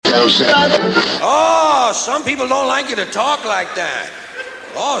Oh, some people don't like you to talk like that.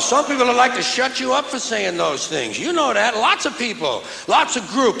 Oh, some people would like to shut you up for saying those things. You know that. Lots of people, lots of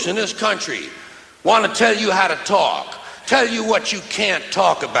groups in this country want to tell you how to talk, tell you what you can't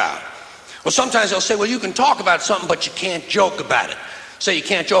talk about. Well, sometimes they'll say, well, you can talk about something, but you can't joke about it. Say you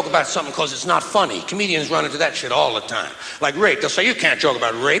can't joke about something because it's not funny. Comedians run into that shit all the time. Like rape. They'll say, you can't joke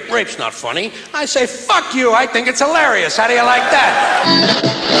about rape. Rape's not funny. I say, fuck you. I think it's hilarious. How do you like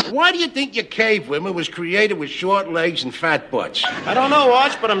that? Why do you think your cave women was created with short legs and fat butts? I don't know,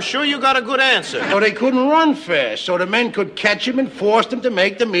 Arch, but I'm sure you got a good answer. So they couldn't run fast, so the men could catch them and force them to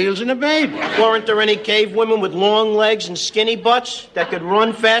make the meals in the baby. Weren't there any cave women with long legs and skinny butts that could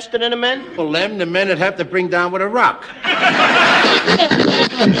run faster than the men? Well, them, the men would have to bring down with a rock.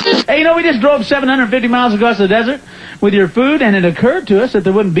 Hey, you know, we just drove 750 miles across the desert with your food, and it occurred to us that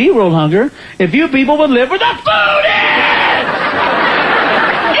there wouldn't be world hunger if you people would live where the food is!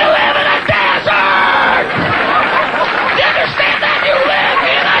 You live in a desert! You understand that? You live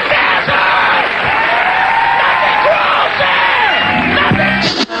in a desert! Nothing grows there!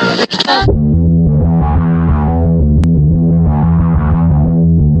 Nothing...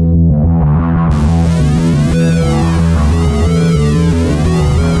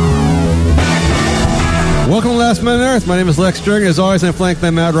 Welcome to Last Man on Earth. My name is Lex Stringer. As always, I'm flanked by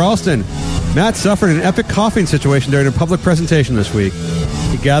Matt Ralston. Matt suffered an epic coughing situation during a public presentation this week.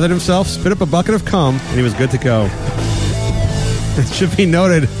 He gathered himself, spit up a bucket of cum, and he was good to go. It should be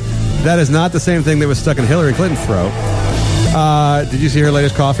noted that is not the same thing that was stuck in Hillary Clinton's throat. Did you see her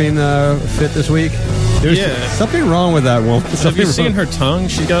latest coughing fit this week? There's something wrong with that woman. Have you seen her tongue?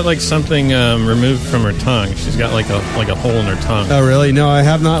 She's got like something removed from her tongue. She's got like a hole in her tongue. Oh, really? No, I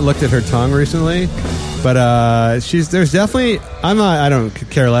have not looked at her tongue recently. But there's definitely, I don't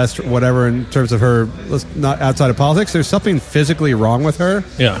care less, whatever, in terms of her, not outside of politics. There's something physically wrong with her.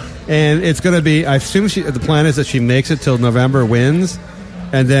 Yeah. And it's going to be, I assume the plan is that she makes it till November, wins,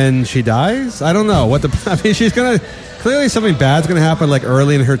 and then she dies? I don't know. She's going to, clearly something bad's going to happen like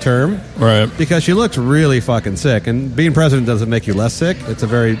early in her term. Right. Because she looks really fucking sick. And being president doesn't make you less sick. It's a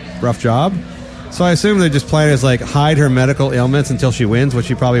very rough job. So I assume they're just planning is like hide her medical ailments until she wins, which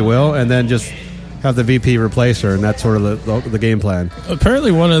she probably will, and then just have the VP replace her, and that's sort of the game plan.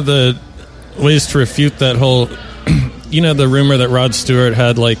 Apparently one of the ways to refute that whole, the rumor that Rod Stewart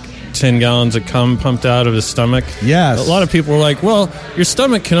had like 10 gallons of cum pumped out of his stomach. Yes. A lot of people were like, well, your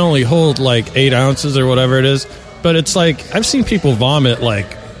stomach can only hold like 8 ounces or whatever it is. But it's like, I've seen people vomit like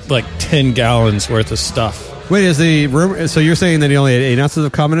 10 gallons worth of stuff. Wait, is the rumor? So you're saying that he only had 8 ounces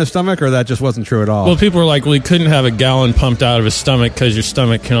of cum in his stomach, or that just wasn't true at all? Well, people were like, well, he couldn't have a gallon pumped out of his stomach because your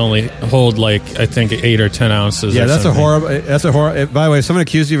stomach can only hold like, I think, 8 or 10 ounces. Yeah, or that's something. a horrible. By the way, if someone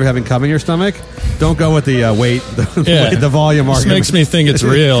accused you of having cum in your stomach, don't go with the weight, the volume argument. This makes me think it's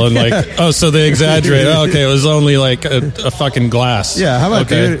real, and like, so they exaggerate. Oh, okay, it was only like a fucking glass. Yeah, how about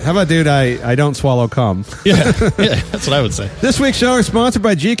dude? I don't swallow cum. Yeah, that's what I would say. This week's show is sponsored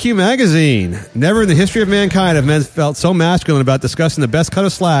by GQ Magazine. Never in the history of mankind have men felt so masculine about discussing the best cut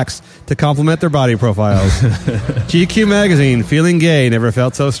of slacks to complement their body profiles. GQ Magazine, feeling gay, never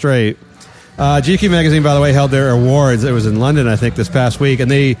felt so straight. GQ Magazine, by the way, held their awards. It was in London, I think, this past week, and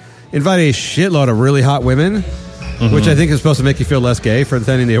they invited a shitload of really hot women, which I think is supposed to make you feel less gay for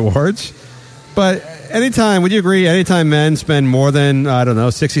attending the awards. But would you agree, anytime men spend more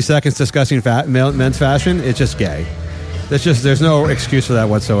than, 60 seconds discussing men's fashion, it's just gay. There's no excuse for that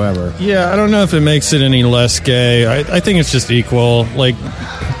whatsoever. Yeah, I don't know if it makes it any less gay. I think it's just equal. Like,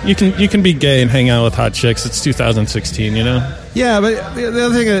 you can be gay and hang out with hot chicks. It's 2016, you know? Yeah, but the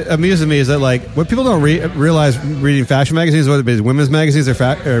other thing that amuses me is that, like, what people don't realize reading fashion magazines, whether it be women's magazines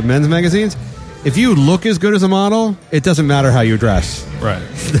or men's magazines, if you look as good as a model, it doesn't matter how you dress. Right.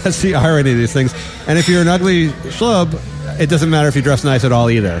 That's the irony of these things. And if you're an ugly schlub, it doesn't matter if you dress nice at all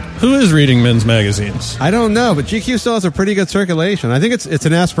either. Who is reading men's magazines? I don't know, but GQ still has a pretty good circulation. I think it's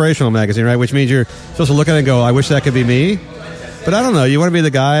an aspirational magazine, right? Which means you're supposed to look at it and go, I wish that could be me. But I don't know. You want to be the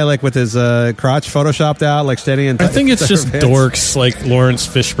guy like with his crotch photoshopped out, like standing in. I think it's just dorks like Lawrence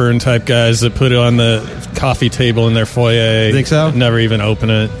Fishburne type guys that put it on the coffee table in their foyer. You think so? Never even open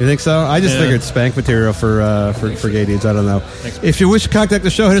it. You think so? I just figured spank material for gay dudes. I don't know. If you wish to contact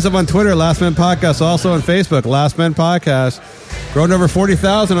the show, hit us up on Twitter, Last Men Podcast. Also on Facebook, Last Men Podcast. Growing over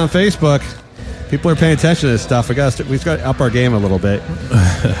 40,000 on Facebook. People are paying attention to this stuff. We've got to up our game a little bit.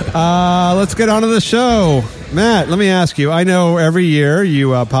 Let's get on to the show. Matt, let me ask you. I know every year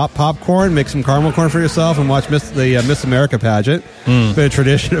you pop popcorn, make some caramel corn for yourself, and watch the Miss America pageant. It's been a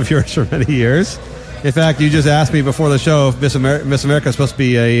tradition of yours for many years. In fact, you just asked me before the show if Miss America is supposed to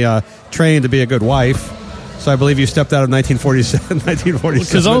be trained to be a good wife. So I believe you stepped out of 1947.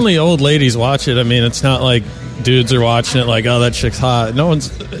 Because only old ladies watch it. I mean, it's not like dudes are watching it like, oh, that chick's hot. No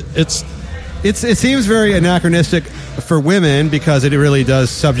one's. It seems very anachronistic for women because it really does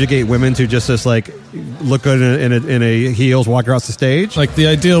subjugate women to just this like look good in a heels, walk across the stage. Like the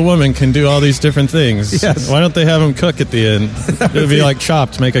ideal woman can do all these different things. Yes. Why don't they have them cook at the end? It would be like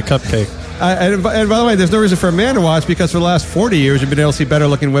Chopped, make a cupcake. And by the way, there's no reason for a man to watch because for the last 40 years you've been able to see better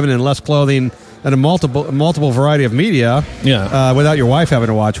looking women in less clothing and a multiple variety of media. Yeah. Without your wife having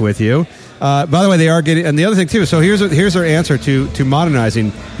to watch with you. By the way, they are getting, and the other thing too. So here's our answer to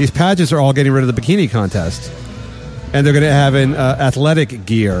modernizing. These pageants are all getting rid of the bikini contest, and they're going to have an athletic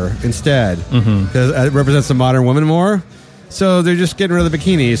gear instead because it represents the modern woman more. So they're just getting rid of the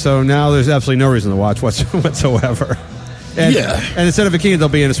bikini. So now there's absolutely no reason to watch whatsoever. And instead of bikini, they'll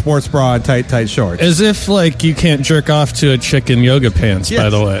be in a sports bra and tight shorts. As if like you can't jerk off to a chick in yoga pants. Yes. By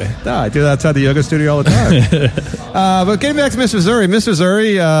the way, No, I do that outside the yoga studio all the time. But getting back to Miss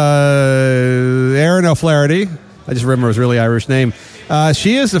Missouri, Erin O'Flaherty. I just remember his really Irish name.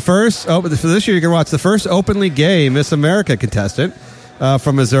 She is the first. For this year, you can watch the first openly gay Miss America contestant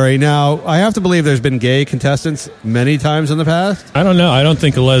from Missouri. Now, I have to believe there's been gay contestants many times in the past. I don't know. I don't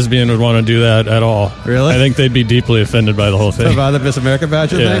think a lesbian would want to do that at all. Really? I think they'd be deeply offended by the whole thing. About the Miss America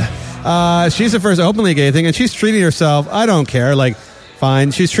pageant thing? She's the first openly gay thing, and she's treating herself, I don't care, like, fine.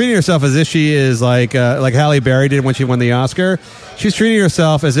 She's treating herself as if she is like Halle Berry did when she won the Oscar. She's treating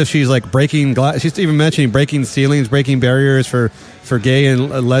herself as if she's like breaking glass. She's even mentioning breaking ceilings, breaking barriers for gay and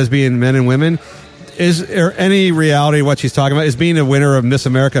lesbian men and women. Is there any reality to what she's talking about? Is being a winner of Miss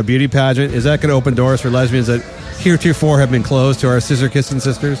America beauty pageant, is that going to open doors for lesbians that heretofore have been closed to our scissor-kissing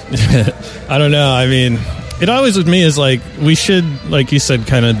sisters? I don't know. I mean, it always with me is like we should, like you said,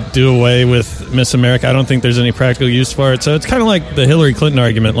 kind of do away with Miss America. I don't think there's any practical use for it. So it's kind of like the Hillary Clinton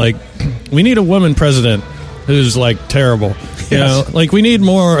argument. Like, we need a woman president who's like terrible. You know, like we need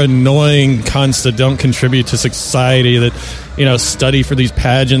more annoying cunts that don't contribute to society, that, you know, study for these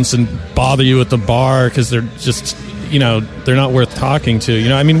pageants and bother you at the bar because they're just, you know, they're not worth talking to. You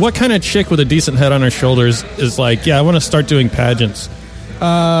know, I mean, what kind of chick with a decent head on her shoulders is like, yeah, I want to start doing pageants?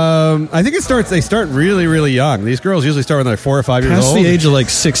 I think they start really, really young. These girls usually start when they're 4 or 5 years Past old. the age of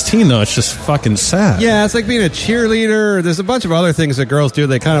like 16, though, it's just fucking sad. Yeah, it's like being a cheerleader. There's a bunch of other things that girls do.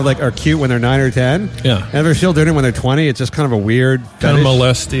 They kind of like are cute when they're 9 or 10. Yeah. And if they're still doing it when they're 20, it's just kind of a weird Kind of fetish.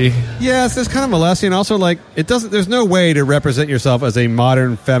 molesty. Yes, there's kind of molesting. And also, like, there's no way to represent yourself as a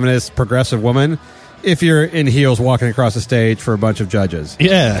modern, feminist, progressive woman if you're in heels walking across the stage for a bunch of judges.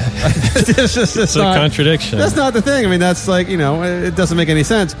 Yeah. It's a contradiction. That's not the thing. I mean, that's like, you know, it doesn't make any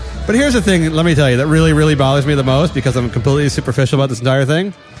sense. But here's the thing, let me tell you, that really, really bothers me the most because I'm completely superficial about this entire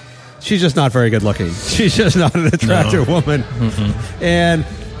thing. She's just not very good looking. She's just not an attractive woman. And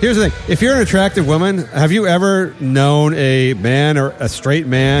here's the thing. If you're an attractive woman, have you ever known a man or a straight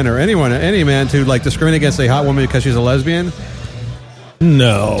man or any man to like discriminate against a hot woman because she's a lesbian?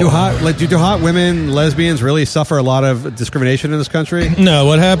 No. Do hot women, lesbians, really suffer a lot of discrimination in this country? No,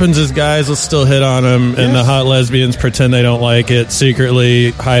 what happens is guys will still hit on them, and the hot lesbians pretend they don't like it,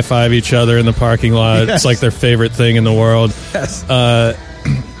 secretly high-five each other in the parking lot. Yes. It's like their favorite thing in the world. Yes. And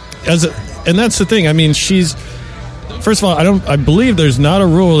that's the thing. I mean, first of all, I believe there's not a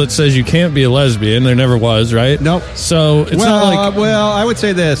rule that says you can't be a lesbian. There never was, right? Nope. So it's not like... I would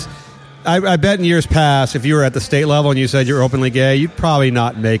say this. I bet in years past, if you were at the state level and you said you're openly gay, you'd probably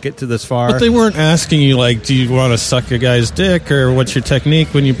not make it to this far. But they weren't asking you, like, do you want to suck a guy's dick, or what's your technique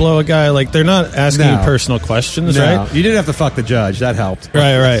when you blow a guy? Like, they're not asking you personal questions, right? You didn't have to fuck the judge. That helped.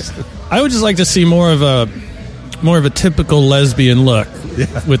 Right. I would just like to see more of a typical lesbian look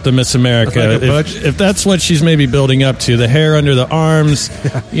with the Miss America. Like if that's what she's maybe building up to, the hair under the arms,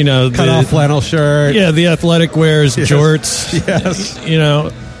 you know, Cut off flannel shirt. Yeah, the athletic wears, jorts. Yes. You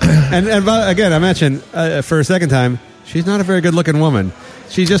know. And again, I mentioned for a second time, she's not a very good-looking woman.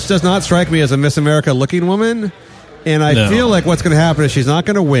 She just does not strike me as a Miss America-looking woman. And I feel like what's going to happen is she's not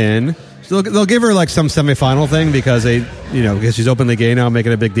going to win. They'll give her like some semifinal thing because because she's openly gay now,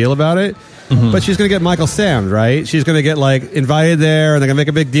 making a big deal about it. Mm-hmm. But she's going to get Michael Sam, right? She's going to get like invited there, and they're going to make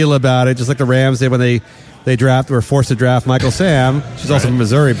a big deal about it, just like the Rams did when they were forced to draft Michael Sam. She's also from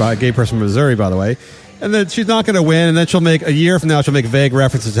Missouri, a gay person from Missouri, by the way. And then she's not going to win, and then a year from now, she'll make vague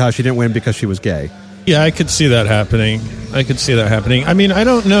references to how she didn't win because she was gay. Yeah, I could see that happening. I mean, I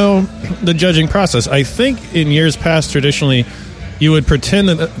don't know the judging process. I think in years past, traditionally, you would pretend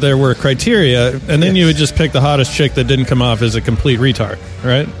that there were criteria, and then you would just pick the hottest chick that didn't come off as a complete retard,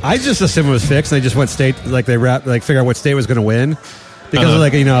 right? I just assumed it was fixed, and they just went state, like figure out what state was going to win.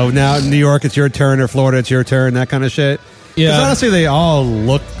 Because, now in New York, it's your turn, or Florida, it's your turn, that kind of shit. Yeah. Because honestly, they all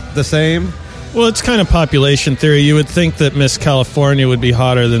look the same. Well, it's kind of population theory. You would think that Miss California would be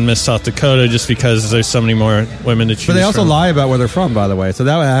hotter than Miss South Dakota just because there's so many more women to choose But they also from. lie about where they're from, by the way. So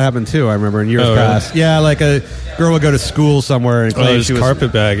that happened too. I remember in years past. Yeah, like a girl would go to school somewhere and claim there's she was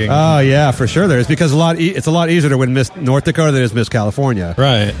carpetbagging. Oh yeah, for sure. There is because it's a lot easier to win Miss North Dakota than it is Miss California.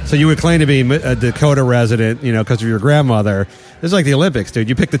 Right. So you would claim to be a Dakota resident, because of your grandmother. It's like the Olympics, dude.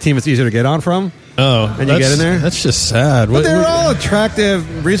 You pick the team it's easier to get on from. Oh, and you get in there. That's just sad. But they're all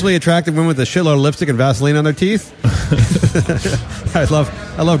reasonably attractive women with a shitload of lipstick and Vaseline on their teeth. I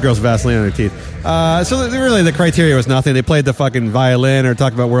love girls with Vaseline on their teeth. So really, the criteria was nothing. They played the fucking violin or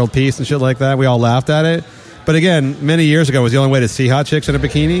talked about world peace and shit like that. We all laughed at it. But again, many years ago was the only way to see hot chicks in a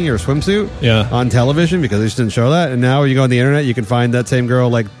bikini or swimsuit on television because they just didn't show that. And now you go on the internet, you can find that same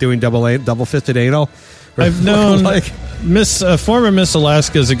girl like doing double-fisted anal. I've known former Miss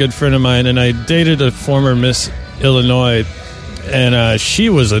Alaska is a good friend of mine, and I dated a former Miss Illinois, and she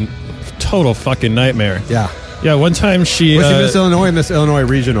was a total fucking nightmare. Yeah, one time she... Was she Miss Illinois or Miss Illinois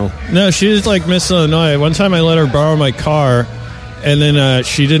Regional? No, she was like Miss Illinois. One time I let her borrow my car, and then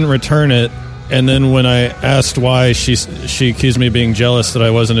she didn't return it. And then when I asked why, she accused me of being jealous that I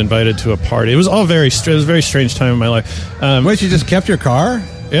wasn't invited to a party. It was all it was a very strange time in my life. Wait, she just kept your car?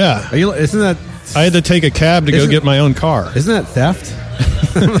 Yeah. Isn't that... I had to take a cab to go get my own car. Isn't that theft?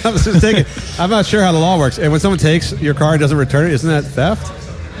 I'm not sure how the law works. And when someone takes your car and doesn't return it, isn't that theft?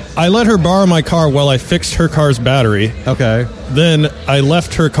 I let her borrow my car while I fixed her car's battery. Okay. Then I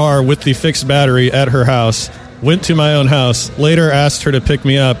left her car with the fixed battery at her house, went to my own house, later asked her to pick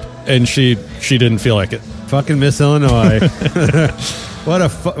me up, and she didn't feel like it. Fucking Miss Illinois.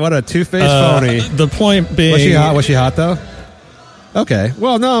 What a two-faced phony. The point being... Was she hot? Was she hot, though? Okay.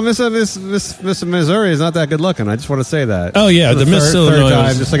 Well, no, Miss Missouri is not that good looking. I just want to say that. Oh, yeah, the Miss Illinois. Third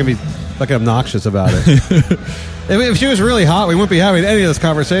time, just like be fucking obnoxious about it. If she was really hot, we wouldn't be having any of this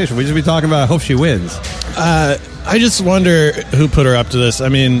conversation. We'd just be talking about I hope she wins. I just wonder who put her up to this. I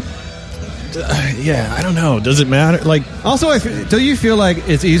mean, I don't know. Does it matter? Like, also, do you feel like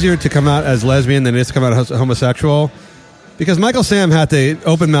it's easier to come out as lesbian than it is to come out as homosexual? Because Michael Sam had to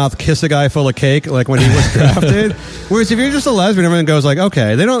open mouth kiss a guy full of cake like when he was drafted. Whereas if you're just a lesbian, everyone goes like,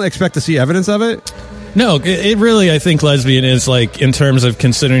 okay, they don't expect to see evidence of it. No, it really, I think lesbian is like, in terms of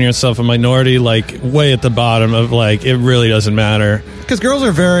considering yourself a minority, like way at the bottom of like, it really doesn't matter. Because girls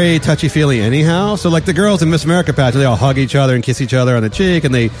are very touchy-feely anyhow. So like the girls in Miss America pageant, they all hug each other and kiss each other on the cheek,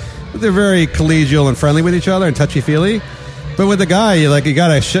 and they're very collegial and friendly with each other and touchy-feely. But with the guy, you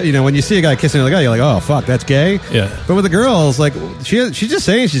gotta, when you see a guy kissing another guy, you're like, oh, fuck, that's gay. Yeah. But with the girls, like, she's just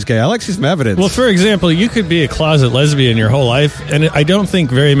saying she's gay. I like to see some evidence. Well, for example, you could be a closet lesbian your whole life, and I don't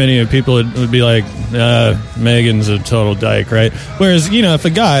think very many people would be like, Megan's a total dyke, right? Whereas, if a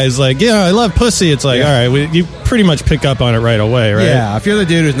guy is like, I love pussy, it's like, all right, you pretty much pick up on it right away, right? Yeah, if you're the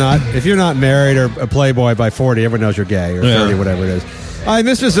dude if you're not married or a playboy by 40, everyone knows you're gay, or 30, whatever it is. All right,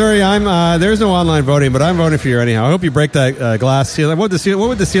 Miss Missouri, there's no online voting, but I'm voting for you anyhow. I hope you break that glass ceiling. What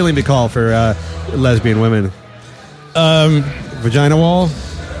would the ceiling be called for lesbian women? Vagina wall?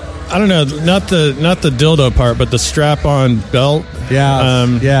 I don't know. Not the dildo part, but the strap-on belt.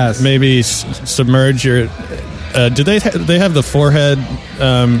 Yeah. Yes. Maybe submerge your. Do they have the forehead?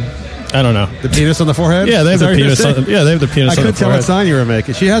 I don't know. The penis on the forehead? Yeah, they have the penis. They have the penis on the forehead. I couldn't tell what sign you were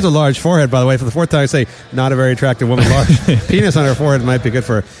making. She has a large forehead, by the way. For the fourth time, I say, not a very attractive woman. Large penis on her forehead might be good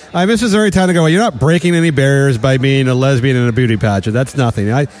for her. Miss Missouri, time to go. You're not breaking any barriers by being a lesbian in a beauty pageant. That's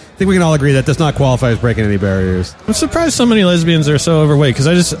nothing. I think we can all agree that does not qualify as breaking any barriers. I'm surprised so many lesbians are so overweight,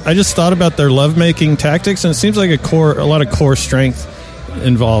 because I just thought about their lovemaking tactics, and it seems like a lot of core strength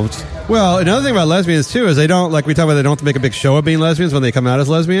involved. Well, another thing about lesbians, too, is they don't, like we talk about, they don't have to make a big show of being lesbians when they come out as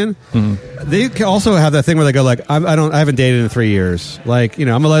lesbian. Mm-hmm. They can also have that thing where they go, like, I haven't dated in 3 years. Like,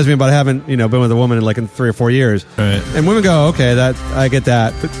 I'm a lesbian, but I haven't, been with a woman in 3 or 4 years. Right. And women go, okay, I get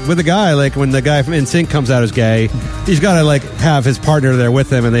that. But with a guy, like, when the guy from NSYNC comes out as gay, he's got to, have his partner there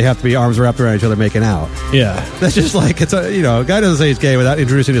with him, and they have to be arms wrapped around each other making out. Yeah. That's just like, a guy doesn't say he's gay without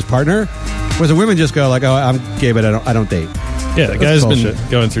introducing his partner. Whereas the women just go, like, oh, I'm gay, but I don't date. Yeah, the guy's been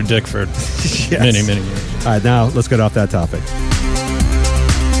going through dick for many, many years. All right, now let's get off that topic.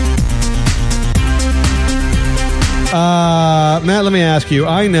 Matt, let me ask you.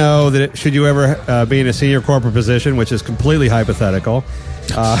 I know that should you ever be in a senior corporate position, which is completely hypothetical,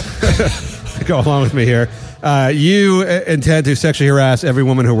 go along with me here, you intend to sexually harass every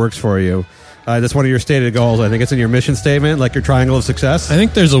woman who works for you. That's one of your stated goals. I think it's in your mission statement, like your triangle of success. I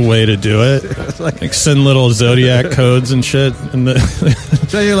think there's a way to do it. Like send little zodiac codes and shit.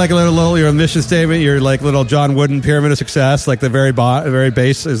 So you're like a little your mission statement. You're like little John Wooden pyramid of success. Like the very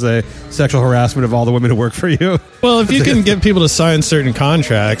base is a sexual harassment of all the women who work for you. Well, if you can get people to sign certain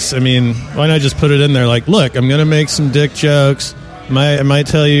contracts, I mean, why not just put it in there? Like, look, I'm going to make some dick jokes. I might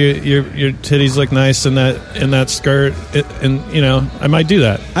tell you your titties look nice in that skirt, and you know I might do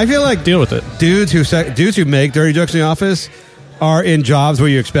that. I feel like deal with it. Dudes who make dirty jokes in the office are in jobs where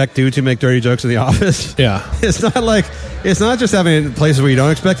you expect dudes to make dirty jokes in the office. Yeah, it's not just having it in places where you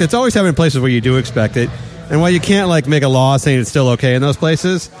don't expect it. It's always having it in places where you do expect it. And while you can't like make a law saying it's still okay in those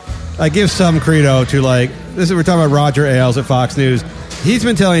places, I give some credo to like this. We're talking about Roger Ailes at Fox News. He's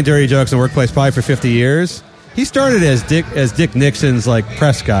been telling dirty jokes in the workplace probably for 50 years. He started as Dick Nixon's like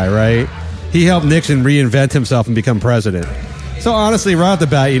press guy, right? He helped Nixon reinvent himself and become president. So honestly, right off the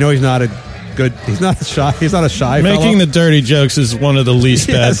bat, you know he's not a shy Making fellow. the dirty jokes is one of the least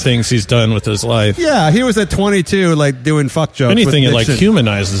bad things he's done with his life. Yeah, he was at 22, like doing fuck jokes. Anything with it like Nixon.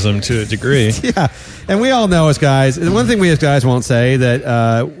 humanizes him to a degree. Yeah, and we all know as guys. And one thing we as guys won't say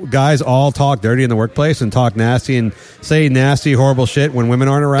that guys all talk dirty in the workplace and talk nasty and say nasty, horrible shit when women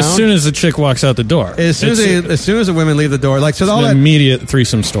aren't around. As soon as the chick walks out the door, as soon as the women leave the door, like so, all that immediate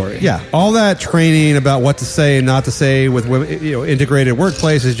threesome story. Yeah, all that training about what to say and not to say with women, you know, integrated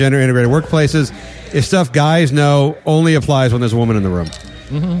workplaces, gender integrated workplaces. Is stuff guys know only applies when there's a woman in the room.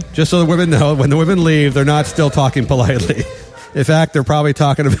 Mm-hmm. Just so the women know, when the women leave, they're not still talking politely. In fact, they're probably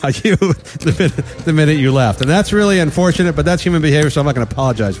talking about you the minute you left. And that's really unfortunate, but that's human behavior, so I'm not going to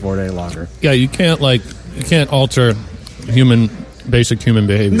apologize for it any longer. Yeah, you can't alter basic human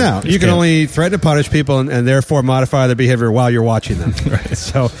behavior. No, you can only threaten to punish people and therefore modify their behavior while you're watching them. Right.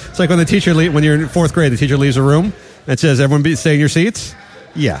 So it's like when when you're in fourth grade, the teacher leaves a room and says, everyone stay in your seats.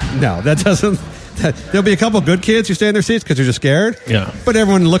 Yeah, no, that doesn't. There'll be a couple good kids who stay in their seats because they're just scared. Yeah. But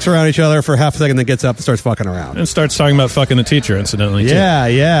everyone looks around each other for half a second, then gets up and starts fucking around. And starts talking about fucking the teacher, incidentally, too.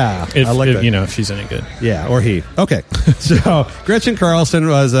 Yeah. I like that. You know, if she's any good. Yeah, or he. Okay. So Gretchen Carlson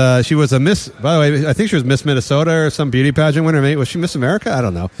she was a Miss, by the way, I think she was Miss Minnesota or some beauty pageant winner. Maybe was she Miss America? I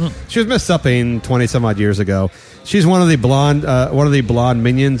don't know. She was Miss something 20 some odd years ago. She's one of the blonde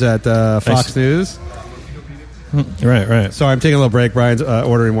minions at Fox News. Right. Sorry, I'm taking a little break. Brian's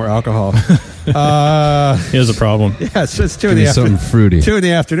ordering more alcohol. He has a problem. Yeah, it's 2 in the afternoon. Something fruity. 2 in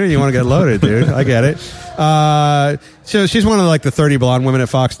the afternoon. You want to get loaded, dude. I get it. So she's one of like the 30 blonde women at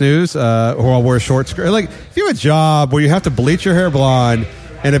Fox News who all wear short skirts. Like, if you have a job where you have to bleach your hair blonde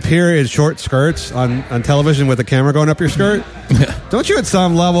and appear in short skirts on television with a camera going up your skirt, don't you at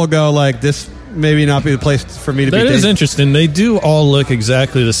some level go like, this maybe not be the place for me to be? That is interesting. They do all look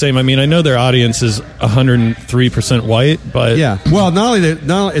exactly the same. I mean, I know their audience is 103% white, but yeah. Well,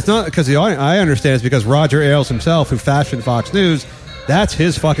 it's not because the audience. I understand it's because Roger Ailes himself, who fashioned Fox News, that's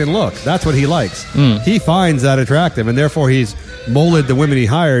his fucking look. That's what he likes. He finds that attractive, and therefore he's molded the women he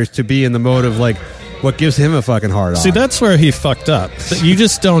hires to be in the mode of like what gives him a fucking hard on. See, that's where he fucked up. You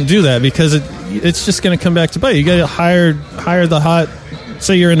just don't do that because it's just going to come back to bite. You got to hire the hot.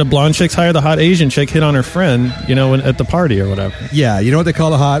 Say you're into blonde chicks, hire the hot Asian chick, hit on her friend, you know, at the party or whatever. Yeah, you know what they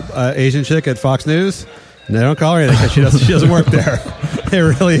call the hot Asian chick at Fox News? And they don't call her anything because she doesn't work there. They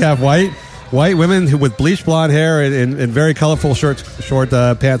really have white women with bleached blonde hair and very colorful short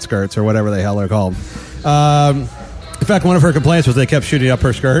pant skirts or whatever the hell they're called. In fact, one of her complaints was they kept shooting up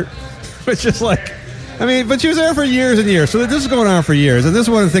her skirt, which is like, I mean, but she was there for years and years. So this is going on for years. And this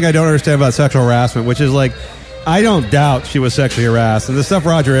is one of the things I don't understand about sexual harassment, which is like, I don't doubt she was sexually harassed. And the stuff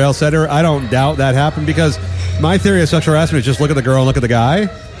Roger Ailes said to her, I don't doubt that happened because my theory of sexual harassment is just look at the girl and look at the guy.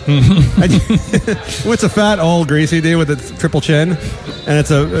 What's a fat, old, greasy dude with a triple chin? And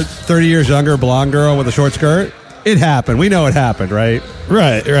it's a 30 years younger blonde girl with a short skirt? It happened. We know it happened, right?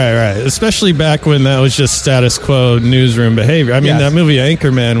 Right. Especially back when that was just status quo newsroom behavior. I mean, That movie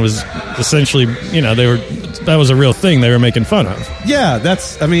Anchorman was essentially, you know, that was a real thing they were making fun of. Yeah,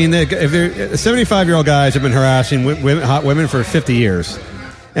 if they're 75-year-old guys have been harassing hot women for 50 years.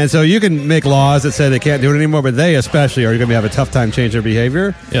 And so you can make laws that say they can't do it anymore, but they especially are going to have a tough time changing their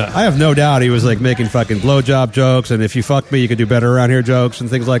behavior. Yeah. I have no doubt he was like making fucking blowjob jokes and if you fuck me, you could do better around here jokes and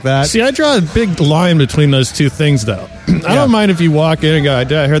things like that. See, I draw a big line between those two things, though. I don't mind if you walk in and go,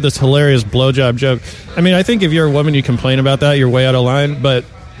 I heard this hilarious blowjob joke. I mean, I think if you're a woman, you complain about that, you're way out of line. But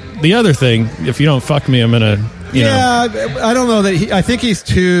the other thing, if you don't fuck me, I'm going to... I don't know that I think he's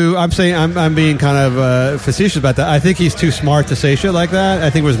too. I'm saying I'm being kind of facetious about that. I think he's too smart to say shit like that. I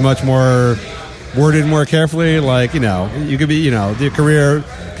think it was much more worded more carefully. Like, you know, you could be, you know, your career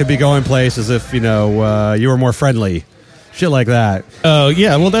could be going places if, you know, you were more friendly shit like that. Oh,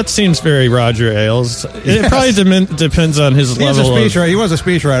 yeah. Well, that seems very Roger Ailes. It probably depends on his level of... He was a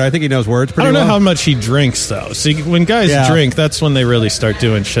speechwriter. I think he knows words pretty I don't know well. how much he drinks, though. See, when guys drink, that's when they really start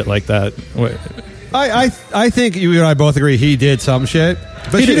doing shit like that. I think you and I both agree he did some shit.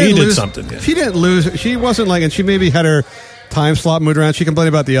 But he did did something. Yeah. She didn't lose. She wasn't like, and she maybe had her time slot moved around. She complained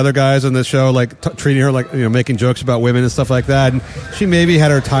about the other guys on the show, like treating her like, making jokes about women and stuff like that. And she maybe had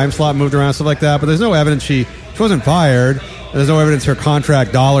her time slot moved around, stuff like that. But there's no evidence she wasn't fired. There's no evidence her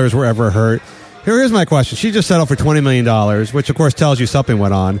contract dollars were ever hurt. Here's my question. She just settled for $20 million, which of course tells you something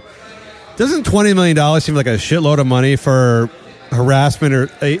went on. Doesn't $20 million seem like a shitload of money for harassment or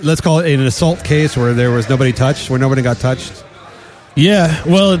let's call it an assault case where there was nobody touched, where nobody got touched? Yeah,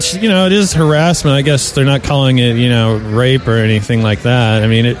 well, it's it is harassment. I guess they're not calling it, rape or anything like that. I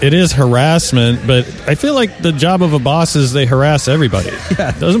mean, it is harassment, but I feel like the job of a boss is they harass everybody.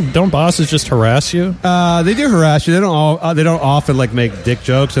 Yeah. Don't bosses just harass you? They do harass you. They don't often like make dick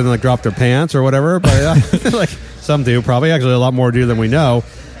jokes and like drop their pants or whatever, but like some do probably. Actually, a lot more do than we know.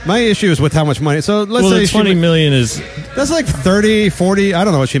 My issue is with how much money. So let's say $20 million is... That's like 30, 40... I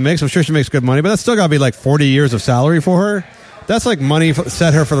don't know what she makes. I'm sure she makes good money, but that's still got to be like 40 years of salary for her. That's like money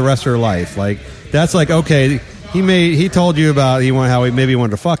set her for the rest of her life. Like, that's like, okay, he told you about how he maybe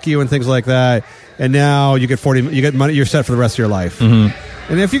wanted to fuck you and things like that, and now you get money, you're set for the rest of your life.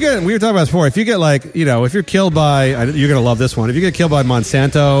 Mm-hmm. And if you get... We were talking about this before. If you get like, if you're killed by... You're going to love this one. If you get killed by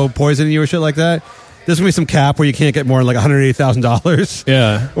Monsanto poisoning you or shit like that... There's going to be some cap where you can't get more than like $180,000.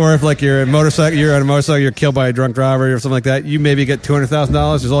 Yeah. Or if like you're on a motorcycle, you're killed by a drunk driver or something like that, you maybe get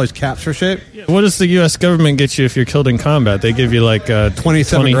 $200,000. There's always caps for shit. What does the U.S. government get you if you're killed in combat? They give you like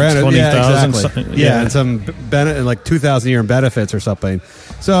 27 grand. 20,000. Yeah, exactly. Yeah, and some like $2,000 a year in benefits or something.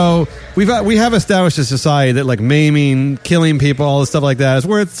 So we have established a society that like maiming, killing people, all this stuff like that is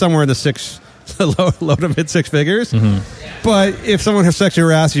worth somewhere in the low to mid six figures. Mm-hmm. But if someone has sexually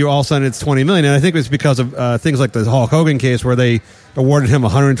harassed you, all of a sudden it's $20 million. And I think it's because of things like the Hulk Hogan case where they awarded him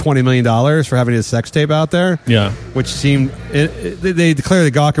 $120 million for having his sex tape out there. Yeah. Which seemed... They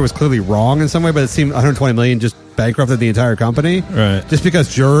declared that Gawker was clearly wrong in some way, but it seemed $120 million just bankrupted the entire company. Right. Just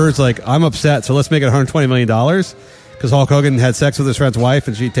because jurors, like, I'm upset, so let's make it $120 million. Because Hulk Hogan had sex with his friend's wife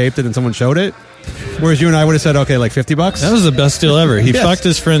and she taped it and someone showed it. Whereas you and I would have said, okay, like $50. That was the best deal ever. He fucked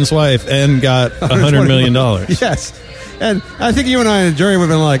his friend's wife and got $100 million. Yes. And I think you and I and the jury would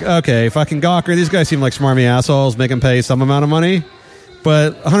have been like, okay, fucking Gawker, these guys seem like smarmy assholes, make him pay some amount of money.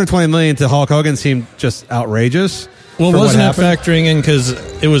 But $120 million to Hulk Hogan seemed just outrageous. Well, wasn't it factoring in because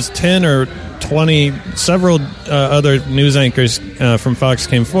it was 10 or 20, several other news anchors from Fox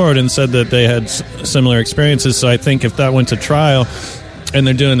came forward and said that they had similar experiences. So I think if that went to trial and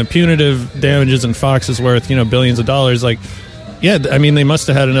they're doing the punitive damages and Fox is worth, billions of dollars, like... Yeah, I mean, they must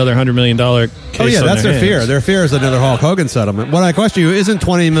have had another $100 million case. Oh, yeah, that's their fear. Their fear is another Hulk Hogan settlement. What I question you, isn't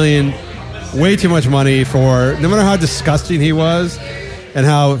 $20 million way too much money for, no matter how disgusting he was and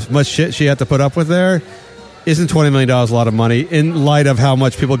how much shit she had to put up with there, isn't $20 million a lot of money in light of how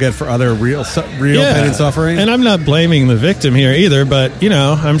much people get for other real pain and suffering? And I'm not blaming the victim here either, but,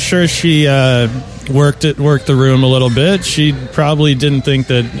 I'm sure she... worked the room a little bit. She probably didn't think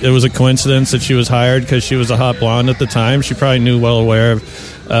that it was a coincidence that she was hired because she was a hot blonde at the time. She probably knew well aware of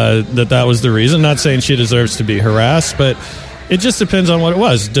that was the reason. Not saying she deserves to be harassed, but it just depends on what it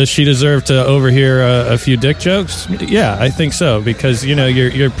was. Does she deserve to overhear a few dick jokes? Yeah, I think so because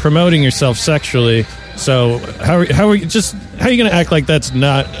you're promoting yourself sexually. So how are you going to act like that's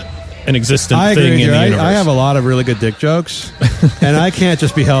not an existent thing in the universe? I have a lot of really good dick jokes, and I can't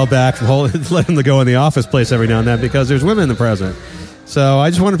just be held back from letting them go in the office place every now and then because there's women in the present. So I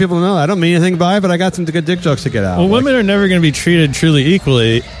just wanted people to know I don't mean anything by it, but I got some good dick jokes to get out. Well, women are never going to be treated truly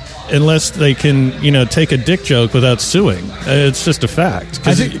equally unless they can, take a dick joke without suing. It's just a fact.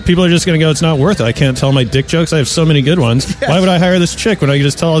 Because people are just going to go, it's not worth it. I can't tell my dick jokes. I have so many good ones. Yes. Why would I hire this chick when I can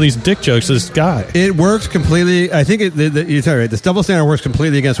just tell all these dick jokes to this guy? It works completely. I think you're right. This double standard works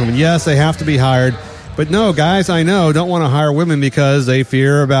completely against women. Yes, they have to be hired. But no, guys I know don't want to hire women because they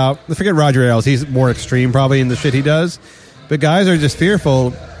fear about... Forget Roger Ailes. He's more extreme probably in the shit he does. But guys are just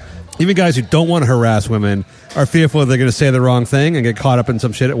fearful... Even guys who don't want to harass women are fearful they're going to say the wrong thing and get caught up in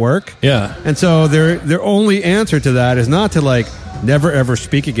some shit at work. Yeah. And so their only answer to that is not to like never ever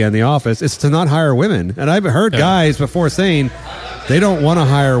speak again in the office. It's to not hire women. And I've heard guys before saying they don't want to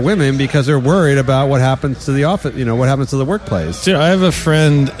hire women because they're worried about what happens to the office, what happens to the workplace. Dude, I have a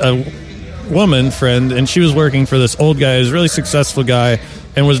friend, woman friend, and she was working for this old guy, who's a really successful guy,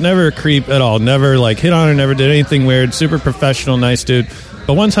 and was never a creep at all. Never like hit on her, never did anything weird, super professional, nice dude.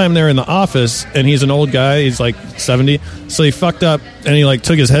 But one time they're in the office, and he's an old guy. He's like 70. So he fucked up, and he like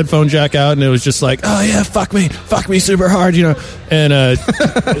took his headphone jack out, and it was just like, oh yeah, fuck me super hard, you know. And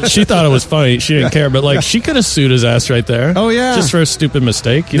she thought it was funny. She didn't care, but like she could have sued his ass right there. Oh yeah, just for a stupid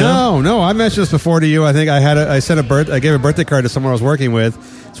mistake. You know? No. I mentioned this before to you. I think I gave a birthday card to someone I was working with.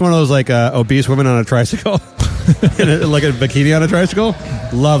 It's one of those like obese women on a tricycle, like a bikini on a tricycle.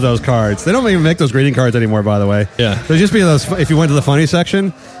 Love those cards. They don't even make those greeting cards anymore, by the way. Yeah, there'd just be those. If you went to the funny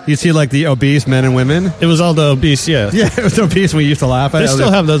section, you'd see like the obese men and women. It was all the obese, yeah. Yeah, it was obese. We used to laugh at. They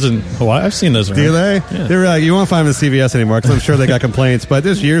still have those in Hawaii. I've seen those around. Do they? Yeah. They're like, you won't find them in CVS anymore because I'm sure they got complaints. But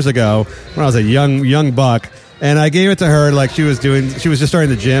this years ago, when I was a young buck, and I gave it to her like she was just starting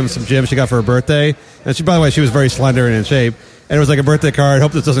the gym, some gym she got for her birthday. And she, by the way, she was very slender and in shape. And it was like a birthday card.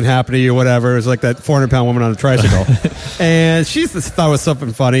 Hope this doesn't happen to you, whatever. It was like that 400-pound woman on a tricycle. And she thought it was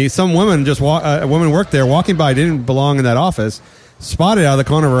something funny. Some woman a woman worked there, walking by, didn't belong in that office, spotted out of the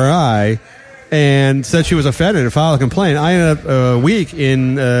corner of her eye, and said she was offended and filed a complaint. I ended up a week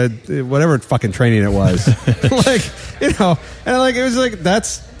in whatever fucking training it was. Like, you know, and like it was like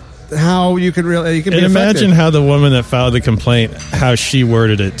that's how you can really you can. And imagine how the woman that filed the complaint, how she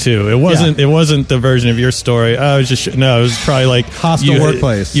worded it too. It wasn't the version of your story. I was just it was probably like hostile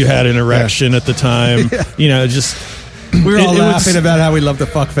workplace. You had an erection at the time. Yeah. You know, just. We were all laughing about how we love to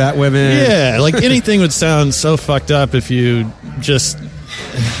fuck fat women. Yeah, like anything would sound so fucked up if you just.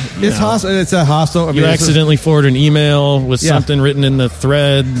 It's hostile. It's a hostile. I mean, you accidentally forward an email with something written in the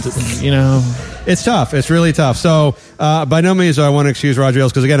thread. You know, it's tough. It's really tough. So, by no means do I want to excuse Roger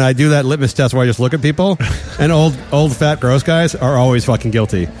Ailes because again, I do that litmus test where I just look at people, and old fat gross guys are always fucking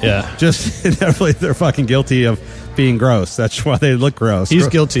guilty. Yeah, just inevitably they're fucking guilty of being gross. That's why they look gross. He's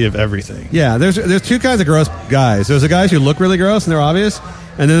guilty of everything. Yeah, there's two kinds of gross guys. There's the guys who look really gross and they're obvious,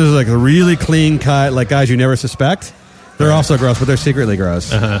 and then there's like a really clean cut, like guys you never suspect. They're also gross, but they're secretly gross.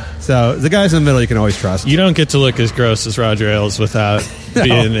 So the guys in the middle you can always trust. You don't get to look as gross as Roger Ailes without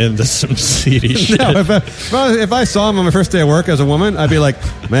being into some seedy shit. No, if I saw him on my first day of work as a woman, I'd be like,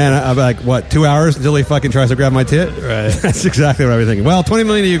 man, I'd be like, what, 2 hours until he fucking tries to grab my tit? Right. That's exactly what I'd be thinking. Well, 20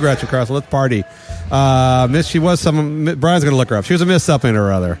 million to you, Gretchen Carlson. Let's party. She was someone. Brian's going to look her up. She was a Miss something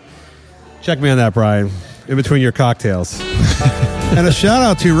or other. Check me on that, Brian, in between your cocktails. And a shout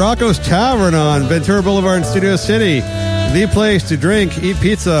out to Rocco's Tavern on Ventura Boulevard in Studio City. The place to drink, eat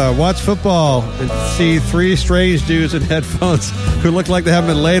pizza, watch football, and see three strange dudes in headphones who look like they haven't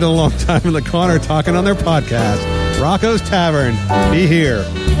been laid in a long time in the corner talking on their podcast. Rocco's Tavern. Be here.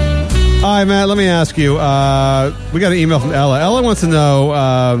 All right, Matt, let me ask you. We got an email from Ella. Ella wants to know,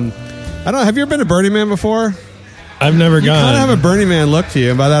 have you ever been to Burning Man before? I've never gone. You kind of have a Burning Man look to you,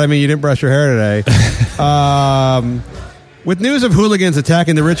 and by that I mean you didn't brush your hair today. With news of hooligans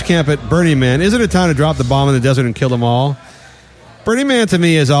attacking the rich camp at Burning Man, isn't it time to drop the bomb in the desert and kill them all? Burning Man to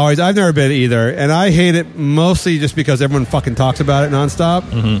me is always, I've never been either, and I hate it mostly just because everyone fucking talks about it nonstop.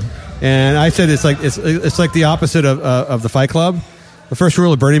 Mm-hmm. And I said it's like the opposite of the Fight Club. The first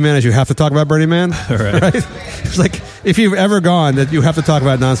rule of Burning Man is you have to talk about Burning Man. Right? It's like if you've ever gone, that you have to talk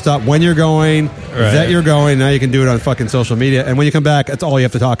about it nonstop. When you're going, that you're going, now you can do it on fucking social media. And when you come back, that's all you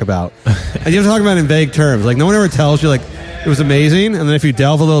have to talk about. And you have to talk about it in vague terms. Like no one ever tells you like it was amazing, and then if you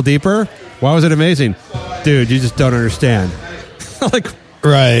delve a little deeper, why was it amazing? Dude, you just don't understand. Like,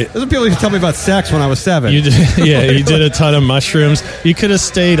 right. There's people who tell me about sex when I was 7. You did a ton of mushrooms. You could have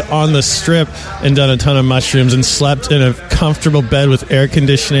stayed on the strip and done a ton of mushrooms and slept in a comfortable bed with air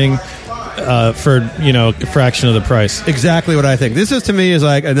conditioning for a fraction of the price. Exactly what I think. This is to me is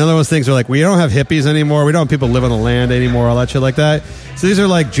like another one of those things where like we don't have hippies anymore. We don't have people live on the land anymore. All that shit like that. So these are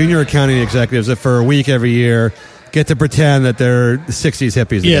like junior accounting executives that for a week every year get to pretend that they're 60s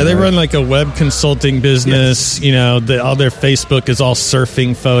hippies. Yeah, they run like a web consulting business. Yes. All their Facebook is all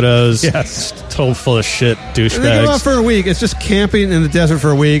surfing photos. Yes. It's total full of shit douchebags. And they go out for a week. It's just camping in the desert for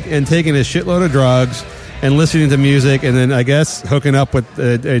a week and taking a shitload of drugs and listening to music and then, I guess, hooking up with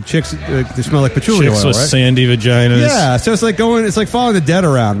chicks who smell like patchouli oil, with right? Sandy vaginas. Yeah, so it's like following the dead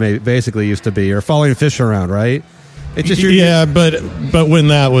around, basically used to be, or following fish around, right? It's just but when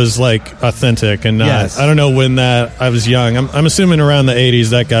that was like authentic and not, yes. I don't know when that I was young. I'm assuming around the 80s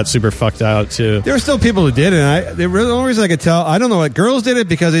that got super fucked out too. There were still people who did it. The only reason I could tell, I don't know, what girls did it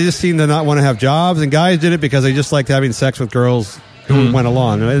because they just seemed to not want to have jobs, and guys did it because they just liked having sex with girls who went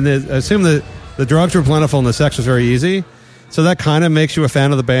along. And I assume that the drugs were plentiful and the sex was very easy. So that kind of makes you a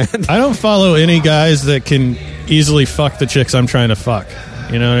fan of the band. I don't follow any guys that can easily fuck the chicks I'm trying to fuck.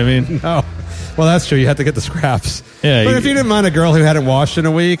 You know what I mean? No. Well, that's true. You have to get the scraps. Yeah, but if you didn't mind a girl who hadn't washed in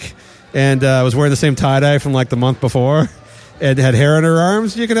a week and was wearing the same tie-dye from like the month before, and had hair on her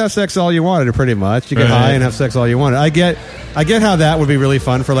arms, you could have sex all you wanted, pretty much. You get Right. high and have sex all you wanted. I get how that would be really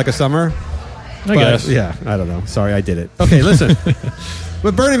fun for like a summer. I guess. Yeah, I don't know. Sorry, I did it. Okay, listen.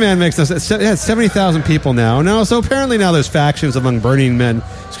 But Burning Man makes us. It has 70,000 people now. So apparently now there's factions among Burning Men.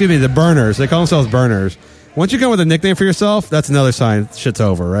 Excuse me, the burners. They call themselves burners. Once you come with a nickname for yourself, that's another sign shit's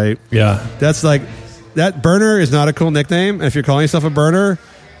over, right? Yeah. That's like, that burner is not a cool nickname. And if you're calling yourself a burner,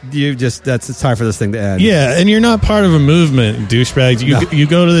 it's time for this thing to end. Yeah, and you're not part of a movement, douchebags. You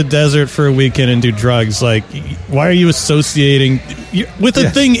go to the desert for a weekend and do drugs. Like, why are you associating with a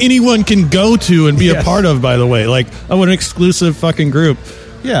thing anyone can go to and be a part of, by the way? Like, what an exclusive fucking group.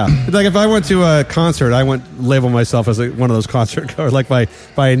 Yeah. Like, if I went to a concert, I wouldn't label myself as one of those concert goers, like by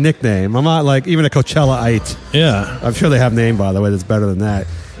a nickname. I'm not like even a Coachella-ite. Yeah. I'm sure they have a name, by the way, that's better than that.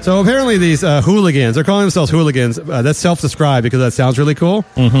 So apparently these hooligans, they're calling themselves hooligans. That's self-described because that sounds really cool.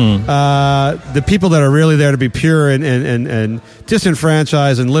 Mm-hmm. The people that are really there to be pure and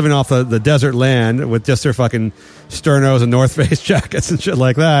disenfranchised and living off the desert land with just their fucking sternos and North Face jackets and shit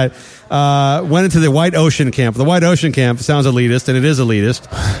like that, went into the White Ocean Camp. The White Ocean Camp sounds elitist, and it is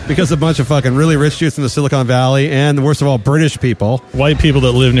elitist because a bunch of fucking really rich dudes from the Silicon Valley and, worst of all, British people. White people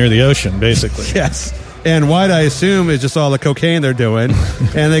that live near the ocean, basically. Yes. And white, I assume, is just all the cocaine they're doing.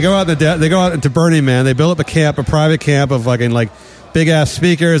 And they go out they go out into Burning Man. They build up a private camp of fucking like big ass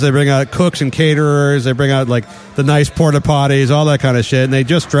speakers. They bring out cooks and caterers. They bring out like the nice porta potties, all that kind of shit. And they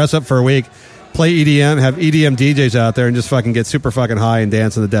just dress up for a week, play EDM, have EDM DJs out there, and just fucking get super fucking high and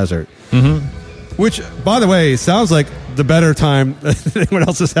dance in the desert. Mm-hmm. Which, by the way, sounds like the better time that anyone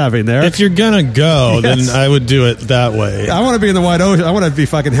else is having there. If you're gonna go, then I would do it that way. I want to be in the White Ocean. I want to be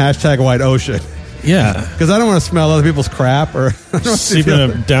fucking #White Ocean. Yeah, because I don't want to smell other people's crap or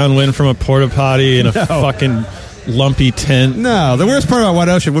sleeping downwind from a porta potty in a fucking lumpy tent. No, the worst part about White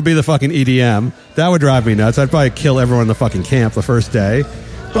Ocean would be the fucking EDM. That would drive me nuts. I'd probably kill everyone in the fucking camp the first day.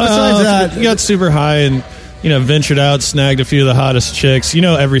 But besides that, you got super high and ventured out, snagged a few of the hottest chicks.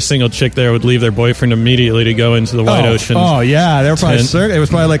 Every single chick there would leave their boyfriend immediately to go into the White Ocean. Oh yeah, they were probably it was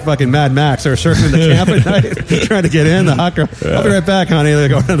probably like fucking Mad Max. They were surfing the camp at night, trying to get in. The hot girl, I'll be right back, honey. They're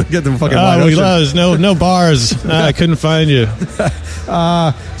going to get them fucking White we Ocean. lost. No bars. I couldn't find you.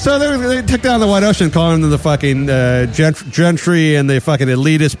 So they took down the White Ocean, calling them the fucking gentry and the fucking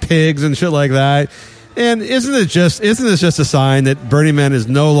elitist pigs and shit like that. And isn't this just a sign that Burning Man is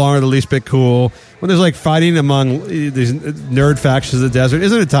no longer the least bit cool? When there's like fighting among these nerd factions of the desert,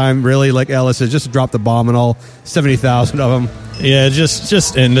 isn't it time really, like Ellis said, just to drop the bomb on all 70,000 of them? Yeah,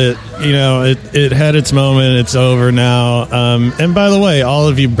 just end it. It had its moment. It's over now. And by the way, all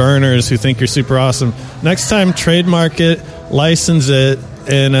of you burners who think you're super awesome, next time trademark it, license it.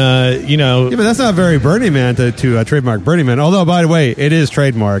 And yeah, but that's not very Burning Man to trademark Burning Man. Although, by the way, it is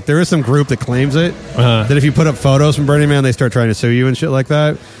trademarked. There is some group that claims it. That if you put up photos from Burning Man, they start trying to sue you and shit like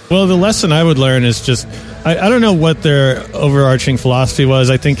that. Well, the lesson I would learn is just I don't know what their overarching philosophy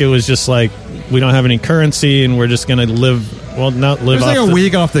was. I think it was just like, we don't have any currency and we're just going to live. Well, not live. It's like a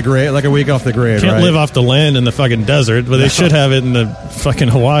week off the grid. Can't right? live off the land in the fucking desert, but they should have it in the fucking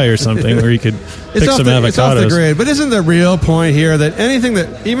Hawaii or something where you could pick some avocados. It's off the grid, but isn't the real point here that anything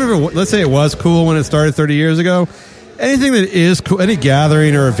that, even if let's say it was cool when it started 30 years ago, anything that is cool, any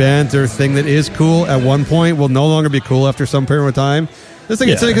gathering or event or thing that is cool at one point will no longer be cool after some period of time.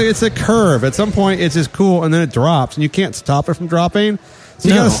 It's a curve. At some point, it's just cool, and then it drops, and you can't stop it from dropping. So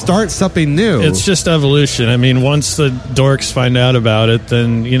you got to start something new. It's just evolution. I mean, once the dorks find out about it,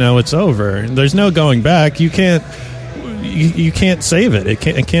 then it's over. There's no going back. You can't save it.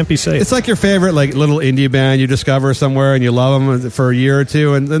 It can't be saved. It's like your favorite like little indie band you discover somewhere, and you love them for a year or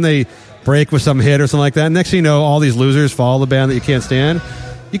two, and then they break with some hit or something like that. And next thing you know, all these losers follow the band that you can't stand.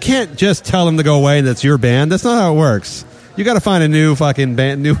 You can't just tell them to go away and that's your band. That's not how it works. You got to find a new fucking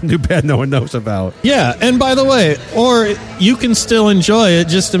band, new band no one knows about. Yeah, and by the way, or you can still enjoy it,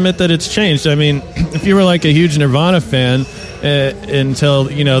 just admit that it's changed. I mean, if you were like a huge Nirvana fan until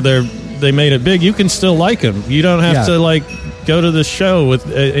they made it big, you can still like them. You don't have to like go to the show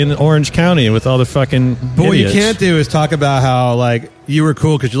in Orange County with all the fucking. But what you can't do is talk about how like you were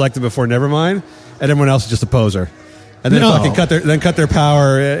cool because you liked it before Nevermind, and everyone else is just a poser. And then fucking cut their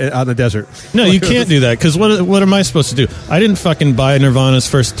power out in the desert. No, you can't do that, because what am I supposed to do? I didn't fucking buy Nirvana's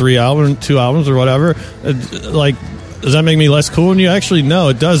first 2 albums or whatever. Does that make me less cool than you? Actually, no,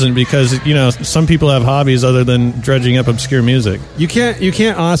 it doesn't, because some people have hobbies other than dredging up obscure music. You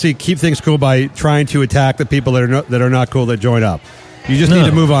can't honestly keep things cool by trying to attack the people that are not cool that join up. You just need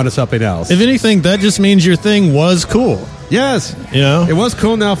to move on to something else. If anything, that just means your thing was cool. Yes. It was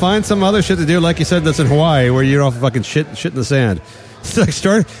cool. Now find some other shit to do, like you said, that's in Hawaii, where you don't fucking shit in the sand. It's like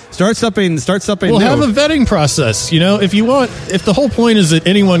start something. We'll new. have a vetting process. If the whole point is that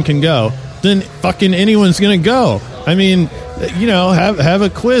anyone can go, then fucking anyone's going to go. I mean, have a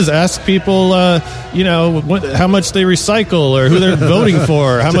quiz. Ask people, how much they recycle or who they're voting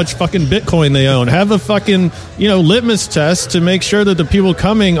for, or how much fucking Bitcoin they own. Have a fucking, litmus test to make sure that the people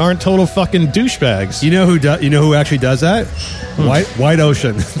coming aren't total fucking douchebags. You know who actually does that? White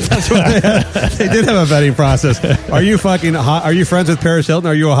Ocean. That's what they did have a vetting process. Are you fucking hot? Are you friends with Paris Hilton?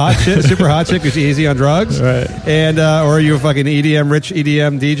 Are you a hot chick, super hot chick who's easy on drugs? Right. And or are you a fucking rich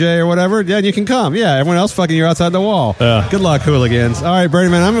EDM DJ or whatever? Yeah, and you can come. Yeah, everyone else fucking you're outside the wall. Yeah. Good luck, hooligans. All right,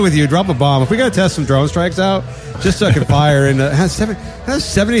 Bernie Man, I'm with you. Drop a bomb. If we got to test some drone strikes out, just so I can fire and has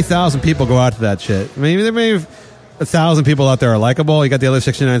 70,000 people go out to that shit. I mean, there may have 1,000 people out there are likable. You got the other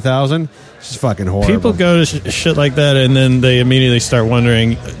 69,000. It's just fucking horrible. People go to shit like that, and then they immediately start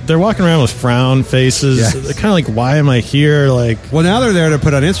wondering. They're walking around with frown faces. Yes. They're kind of like, why am I here? Like, well, now they're there to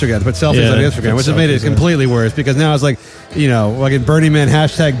put on Instagram, to put selfies on Instagram, which has made it completely worse because now it's like, like in Burning Man,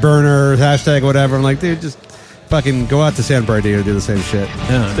 #burner, #whatever. I'm like, dude, just fucking go out to San Bernardino and do the same shit.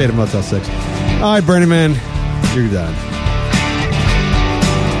 Yeah. Stay at a Motel 6. All right, Burning Man, you're done.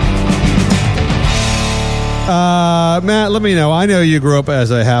 Matt, let me know. I know you grew up as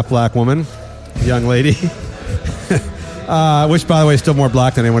a half black woman, young lady. Which, by the way, is still more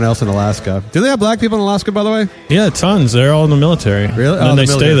black than anyone else in Alaska. Do they have black people in Alaska, by the way? Yeah, tons. They're all in the military. Really? And they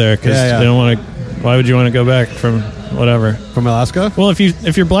stay there because they don't want to. Why would you want to go back from whatever? From Alaska? Well, if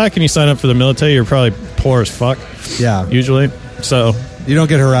you're black and you sign up for the military, you're probably poor as fuck. Yeah. Usually. So you don't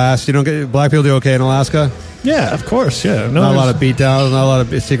get harassed. You don't get black people do okay in Alaska? Yeah, of course. Yeah. No, not a lot of beatdowns. Not a lot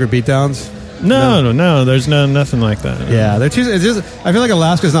of secret beatdowns. No. There's nothing like that. Yeah, they're too. It's just, I feel like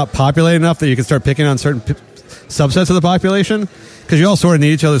Alaska's not populated enough that you can start picking on certain subsets of the population because you all sort of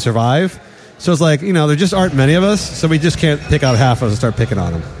need each other to survive. So it's like, there just aren't many of us, so we just can't pick out half of us and start picking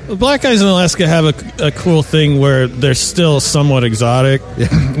on them. Well, black guys in Alaska have a cool thing where they're still somewhat exotic.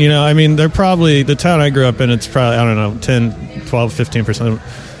 Yeah. I mean, they're probably, the town I grew up in, it's probably, I don't know, 10, 12, 15%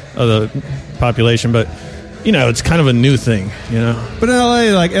 of the population, but, it's kind of a new thing, But in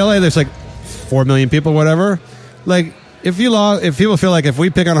LA, there's like 4 million people, whatever. Like, if people feel like if we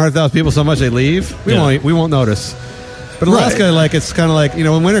pick on 100,000 people so much they leave, we won't notice. But Alaska, it's kind of like,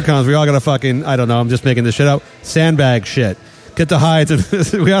 when winter comes, we all got to fucking, I don't know, I'm just making this shit up, sandbag shit. Get the hides and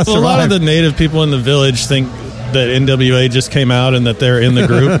we got to survive. A lot of the native people in the village think that NWA just came out and that they're in the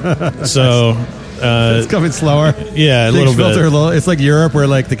group. So it's coming slower. Yeah, a little bit. It's like Europe where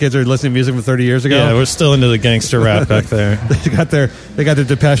the kids are listening to music from 30 years ago. Yeah, we're still into the gangster rap back there. They got their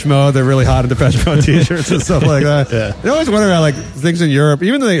Depeche Mode. They're really hot in Depeche Mode t-shirts and stuff like that. Yeah. I always wonder how things in Europe,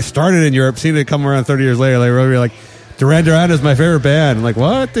 even though they started in Europe, seem to come around 30 years later. They really like, Duran Duran is my favorite band. I'm like,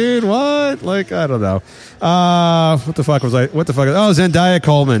 what, dude? What? I don't know. What the fuck? Oh, Zendaya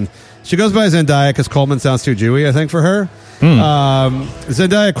Coleman. She goes by Zendaya because Coleman sounds too Jewy, I think, for her.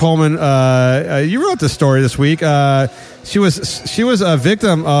 Zendaya Coleman, you wrote this story this week. She was a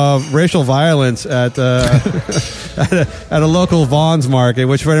victim of racial violence at at a local Vaughn's market,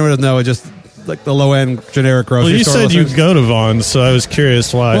 which for anyone who doesn't know, is just like the low end generic grocery store. Well, you said you go to Vaughn's, so I was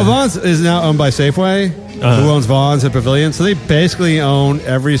curious why. Well, Vaughn's is now owned by Safeway, who owns Vaughn's and Pavilion. So they basically own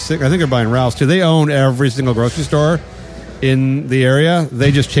I think they're buying Ralph's too. They own every single grocery store in the area.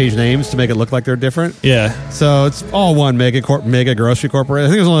 They just change names to make it look like they're different. Yeah. So it's all one mega grocery corporation. I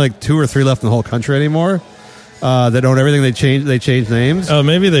think there's only 2 or 3 left in the whole country anymore that own everything. They change names. Oh,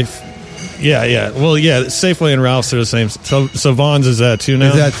 maybe they. Yeah. Well, yeah, Safeway and Ralph's are the same. So Vaughn's is that too now?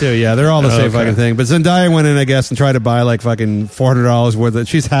 Is that too? Yeah, they're all the same fucking thing. But Zendaya went in, I guess, and tried to buy fucking $400 worth of.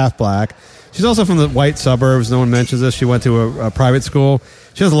 She's half black. She's also from the white suburbs. No one mentions this. She went to a private school.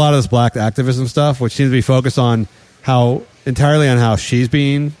 She has a lot of this black activism stuff, which seems to be focused on entirely on how she's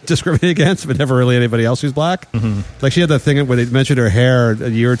being discriminated against, but never really anybody else who's black. Mm-hmm. Like she had that thing where they mentioned her hair a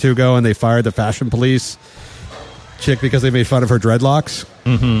year or two ago, and they fired the fashion police chick because they made fun of her dreadlocks.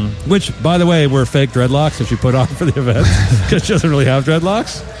 Mm-hmm. Which, by the way, were fake dreadlocks that she put on for the event because she doesn't really have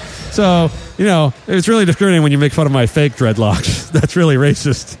dreadlocks. So, it's really discriminating when you make fun of my fake dreadlocks. That's really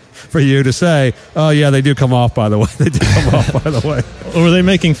racist for you to say, oh, yeah, they do come off, by the way. They do come off, by the way. Or were they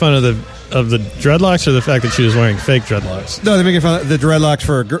making fun of the dreadlocks or the fact that she was wearing fake dreadlocks? No, they're making fun of the dreadlocks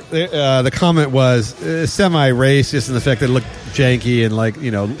for the comment was semi-racist in the fact that it looked janky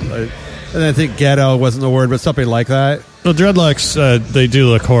and and I think ghetto wasn't the word, but something like that. Well, dreadlocks, they do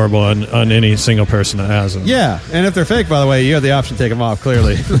look horrible on any single person that has them. Yeah, and if they're fake, by the way, you have the option to take them off,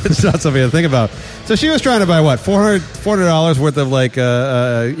 clearly. It's not something to think about. So she was trying to buy, what, $400 worth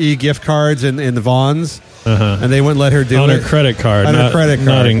of, e-gift cards in the Vaughn's, and they wouldn't let her do it. On her credit card.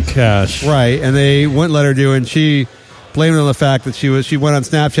 Not in cash. Right, and they wouldn't let her do it, and she blamed it on the fact that she went on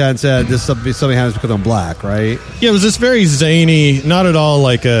Snapchat and said this something happens because I'm black, right? Yeah, it was this very zany, not at all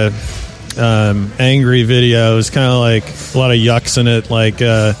like a angry video. It was kind of like a lot of yucks in it, like,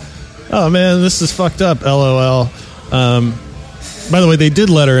 oh man, this is fucked up, LOL. By the way, they did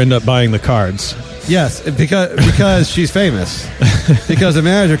let her end up buying the cards. Yes, because she's famous. Because the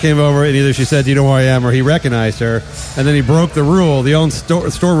manager came over and either she said, "Do you know who I am?" or he recognized her, and then he broke the rule, the own store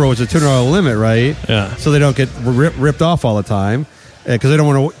rule, which is a $200 limit, right? Yeah. So they don't get ripped off all the time, because they don't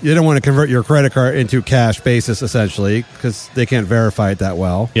want to convert your credit card into cash basis, essentially, because they can't verify it that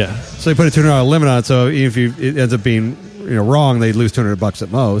well. Yeah. So they put a $200 limit on it. So even if it ends up being wrong, they'd lose $200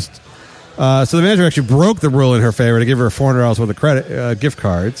 at most. So the manager actually broke the rule in her favor to give her $400 worth of credit gift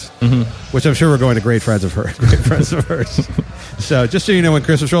cards, which I'm sure we're going to great friends of hers. So just so you know, when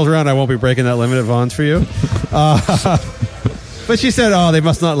Christmas rolls around, I won't be breaking that limit at Vons for you. But she said, "Oh, they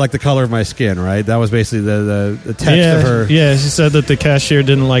must not like the color of my skin," right? That was basically the text of her. Yeah, she said that the cashier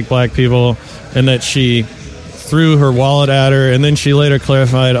didn't like black people and that she threw her wallet at her, and then she later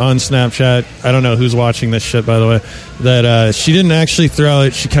clarified on Snapchat, I don't know who's watching this shit, by the way, that she didn't actually throw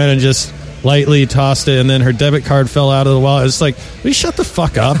it. She kind of just lightly tossed it, and then her debit card fell out of the wallet. It's like, will you shut the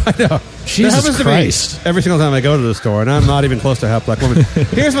fuck up? I know. Jesus Christ. Every single time I go to the store, and I'm not even close to a half black woman.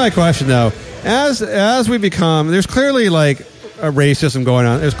 Here's my question, though. As we become, there's clearly like a racism going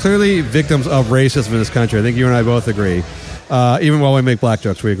on. There's clearly victims of racism in this country. I think you and I both agree. Even while we make black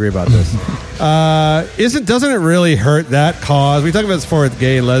jokes, we agree about this. Doesn't it really hurt that cause? We talk about this for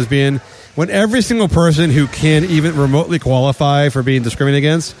gay and lesbian. When every single person who can even remotely qualify for being discriminated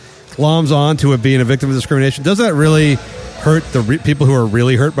against gloms on to being a victim of discrimination, does that really hurt the people who are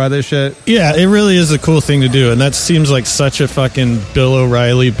really hurt by this shit? Yeah, it really is a cool thing to do, and that seems like such a fucking Bill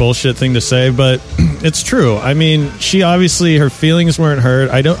O'Reilly bullshit thing to say, but it's true. I mean, she obviously, her feelings weren't hurt.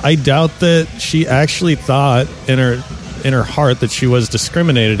 I doubt that she actually thought in her heart that she was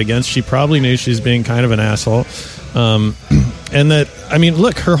discriminated against. She probably knew she was being kind of an asshole, and that, I mean,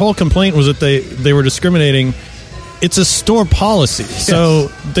 look, her whole complaint was that they were discriminating. It's a store policy, so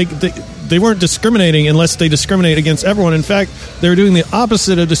they weren't discriminating unless they discriminate against everyone. In fact, they're doing the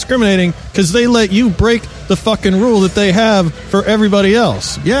opposite of discriminating because they let you break the fucking rule that they have for everybody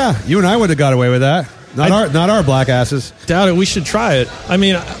else. Yeah, you and I would have got away with that. Not our black asses. Doubt it. We should try it. I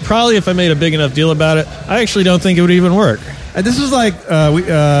mean, probably if I made a big enough deal about it, I actually don't think it would even work. And this is like we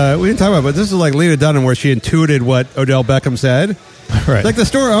didn't talk about it, but this is like Lena Dunham, where she intuited what Odell Beckham said. Right. Like the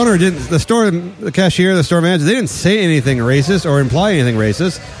store owner the cashier, the store manager, they didn't say anything racist or imply anything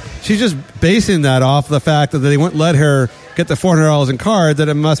racist. She's just basing that off the fact that they wouldn't let her get the $400 in card, that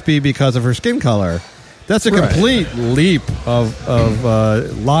it must be because of her skin color. That's a complete leap of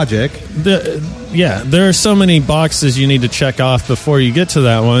logic. There are so many boxes you need to check off before you get to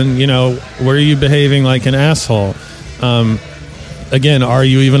that one. You know, were you behaving like an asshole? Again, are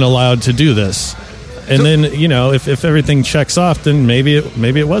you even allowed to do this? And then, you know, if everything checks off, then maybe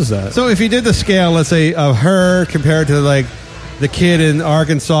it was that. So if you did the scale, let's say, of her compared to like the kid in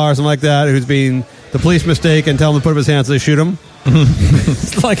Arkansas or something like that, who's being the police mistake and tell him to put up his hands so they shoot him.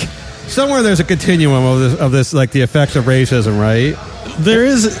 It's like somewhere there's a continuum of this like the effects of racism, right? There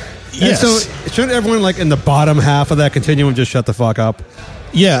is. Yes. And so shouldn't everyone like in the bottom half of that continuum just shut the fuck up?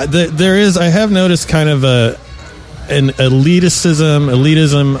 Yeah, there is. I have noticed kind of an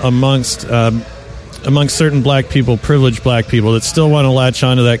elitism amongst certain black people, privileged black people, that still want to latch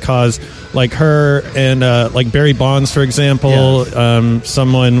onto that cause, like her and like Barry Bonds, for example. Yeah.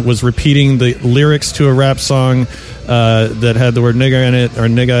 Someone was repeating the lyrics to a rap song that had the word nigger in it, or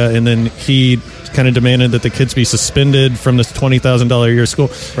nigga, and then he kind of demanded that the kids be suspended from this $20,000 a year school.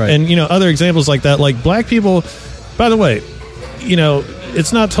 Right. And, you know, other examples like that. Like black people, by the way, you know,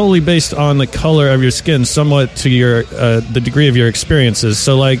 it's not totally based on the color of your skin, somewhat to your the degree of your experiences.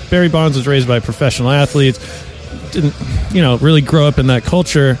 So, like, Barry Bonds was raised by professional athletes, didn't, you know, really grow up in that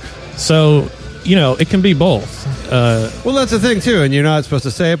culture. So, you know, it can be both. Well, that's the thing, too, and you're not supposed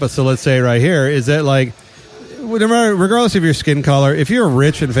to say it, but so let's say right here, is that, like, regardless of your skin color, if you're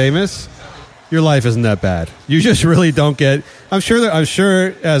rich and famous, your life isn't that bad. You just really don't get... I'm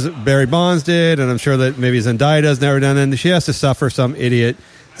sure as Barry Bonds did, and I'm sure that maybe Zendaya does now and then, she has to suffer some idiot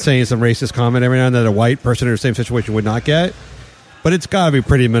saying some racist comment every now and then that a white person in the same situation would not get. But it's got to be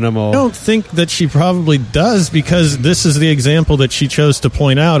pretty minimal. I don't think that she probably does, because this is the example that she chose to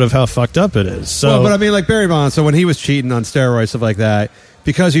point out of how fucked up it is. So, well, but I mean, like Barry Bonds, so when he was cheating on steroids, stuff like that,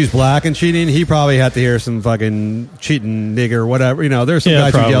 because he's black and cheating, he probably had to hear some fucking cheating nigger, whatever. You know, there's some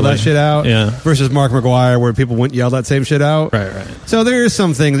guys who yell that shit out. Yeah. Versus Mark McGuire, where people wouldn't yell that same shit out. Right. So there is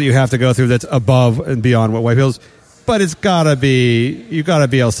some things that you have to go through that's above and beyond what white people's. But you got to be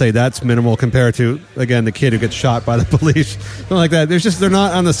able to say that's minimal compared to, again, the kid who gets shot by the police, something like that.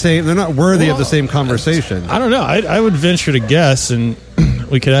 They're not worthy of the same conversation. I don't know. I would venture to guess, and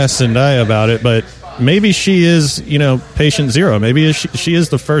we could ask Zendaya about it, but maybe she is, patient zero. Maybe she is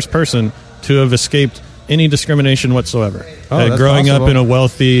the first person to have escaped any discrimination whatsoever. Growing possible. up in a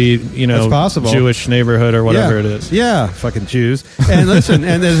wealthy, Jewish neighborhood or whatever it is. Yeah, fucking Jews. And listen,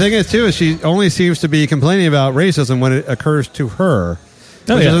 and the thing is, too, is she only seems to be complaining about racism when it occurs to her.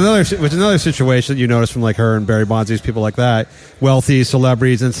 Which is another situation that you notice from like her and Barry Bonds, these people like that, wealthy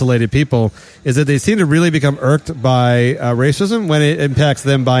celebrities, insulated people, is that they seem to really become irked by racism when it impacts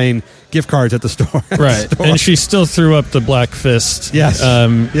them buying gift cards at the store. Right. And she still threw up the black fist yes.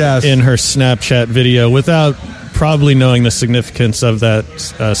 In her Snapchat video without probably knowing the significance of that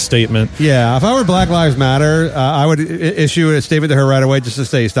statement. Yeah, if I were Black Lives Matter, I would issue a statement to her right away just to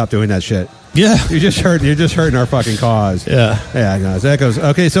say, stop doing that shit. Yeah. You're just hurting our fucking cause. Yeah. Yeah, no, that goes.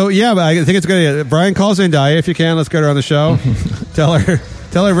 Okay, so yeah, but I think it's good. Brian calls Zendaya if you can. Let's get her on the show. Tell her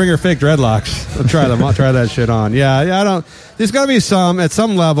to bring her fake dreadlocks. I'll try them. I'll try that shit on. Yeah, I don't. There's got to be at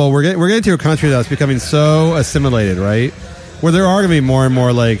some level, we're getting to a country that's becoming so assimilated, right? Where there are going to be more and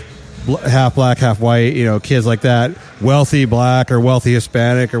more like half black, half white, kids like that, wealthy black or wealthy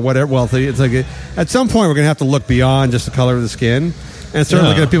Hispanic or whatever wealthy. It's like at some point we're going to have to look beyond just the color of the skin and start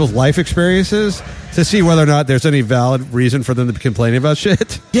looking at people's life experiences to see whether or not there's any valid reason for them to be complaining about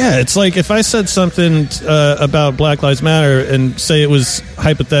shit. Yeah, it's like if I said something about Black Lives Matter and say it was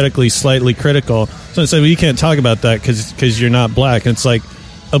hypothetically slightly critical, so I say, well, you can't talk about that because you're not black. And it's like,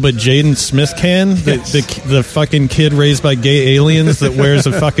 oh, but Jaden Smith can? The fucking kid raised by gay aliens that wears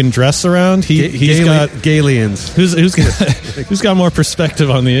a fucking dress around? He's got... Galians. Who's got more perspective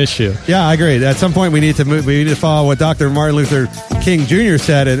on the issue? Yeah, I agree. At some point, we need to follow what Dr. Martin Luther King Jr.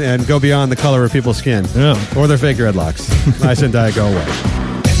 said and go beyond the color of people's skin. Yeah. Or their fake dreadlocks. Nice and die, go away.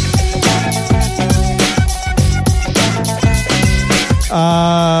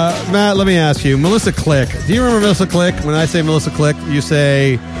 Matt, let me ask you, Melissa Click. Do you remember Melissa Click? When I say Melissa Click, you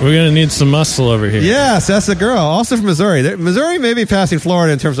say... We're going to need some muscle over here. Yes, that's the girl. Also from Missouri. Missouri may be passing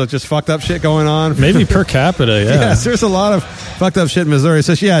Florida in terms of just fucked up shit going on. Maybe per capita, yeah. Yes, there's a lot of fucked up shit in Missouri.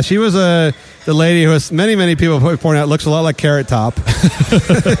 So, yeah, she was the lady who was, many people point out, looks a lot like Carrot Top.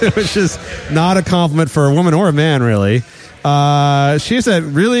 Which is not a compliment for a woman or a man, really. She's that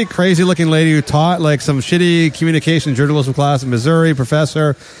really crazy looking lady who taught like some shitty communication journalism class in Missouri,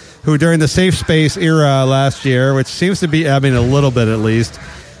 professor who during the safe space era last year, which seems to be ebbing a little bit at least,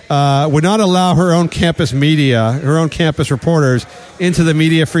 would not allow her own campus media, her own campus reporters into the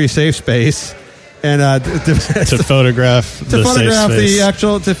media free safe space. And to photograph the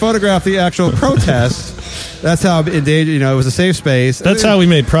actual protest. That's how endangered. It was a safe space. That's how we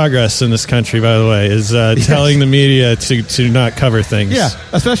made progress in this country, by the way, is telling the media to not cover things. Yeah,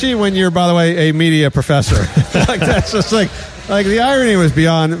 especially when you're, by the way, a media professor. Like that's just like the irony was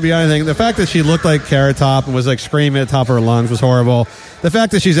beyond anything. The fact that she looked like Carrot Top and was like screaming at the top of her lungs was horrible. The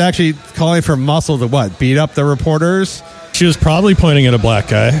fact that she's actually calling for muscle to beat up the reporters. She was probably pointing at a black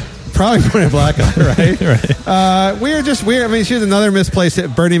guy. Probably pointing at a black guy, right? Right. Weird. I mean, she's another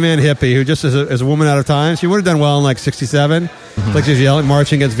misplaced Burning Man hippie who just is a woman out of time. She would have done well in like 67. Mm-hmm. Like she's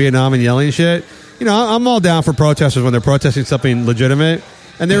marching against Vietnam and yelling shit. I'm all down for protesters when they're protesting something legitimate.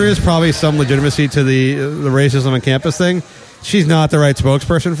 And there is probably some legitimacy to the racism on campus thing. She's not the right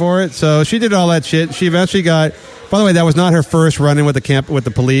spokesperson for it. So she did all that shit. She eventually got... By the way, that was not her first run-in with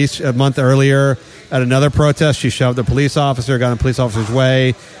the police. A month earlier at another protest, she shoved a police officer, got in the police officer's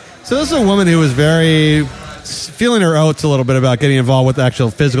way. So this is a woman who was very feeling her oats a little bit about getting involved with actual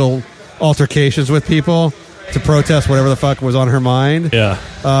physical altercations with people to protest whatever the fuck was on her mind. Yeah.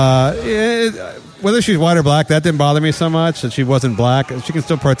 Whether she's white or black, that didn't bother me so much. That she wasn't black. She can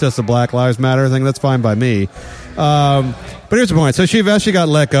still protest the Black Lives Matter thing. That's fine by me. But here's the point. So she eventually got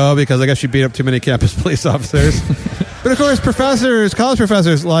let go because I guess she beat up too many campus police officers. But of course, college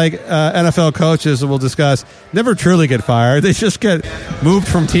professors like NFL coaches, we'll discuss, never truly get fired. They just get moved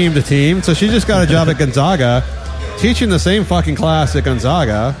from team to team. So she just got a job at Gonzaga, teaching the same fucking class at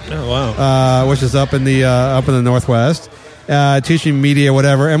Gonzaga. Oh wow! Which is up in the Northwest, teaching media,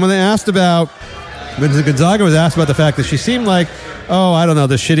 whatever. And when Gonzaga was asked about the fact that she seemed like,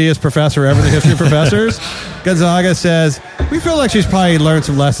 the shittiest professor ever in the history of professors, Gonzaga says, We feel like she's probably learned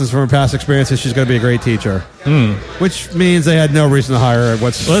some lessons from her past experiences. She's going to be a great teacher, which means they had no reason to hire her.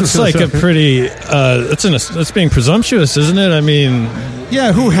 That's like a pretty. That's being presumptuous, isn't it? I mean,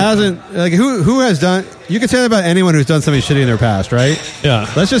 yeah. Who hasn't? Like who has done? You can say that about anyone who's done something shitty in their past, right? Yeah.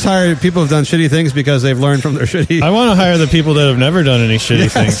 Let's just hire people who've done shitty things because they've learned from their shitty. I want to hire the people that have never done any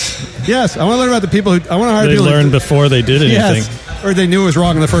shitty things. Yes, I want to learn about the people who. I want to hire they people learned before they did anything. Yes, or they knew it was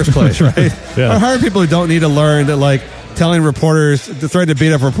wrong in the first place, right? Yeah. Or hire people who don't need to learn that, like telling reporters, threatening to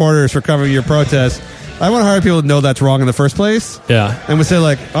beat up reporters for covering your protests. I want to hire people who know that's wrong in the first place. Yeah. And would say,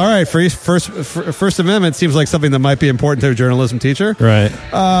 like, all right, First Amendment seems like something that might be important to a journalism teacher. Right.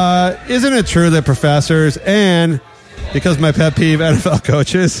 Isn't it true that professors and, because my pet peeve, NFL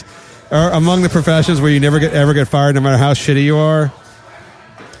coaches are among the professions where you never ever get fired no matter how shitty you are?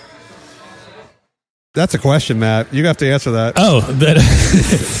 That's a question, Matt. You have to answer that. Oh,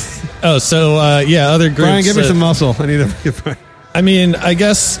 other groups. Brian, give me some muscle. I need to. I mean, I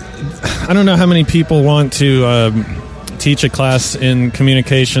guess I don't know how many people want to teach a class in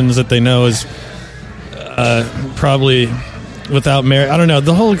communications that they know is probably without merit. I don't know.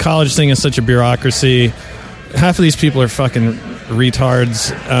 The whole college thing is such a bureaucracy. Half of these people are fucking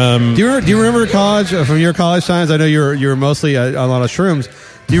retards. Do you remember college from your college times? I know you were mostly on a lot of shrooms.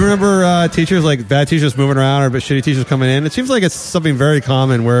 Do you remember teachers, like bad teachers moving around or shitty teachers coming in? It seems like it's something very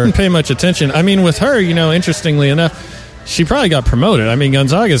common where... I didn't pay much attention. I mean, with her, interestingly enough, she probably got promoted. I mean,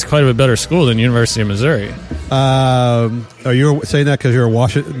 Gonzaga is quite a bit better school than University of Missouri. Are you saying that because you're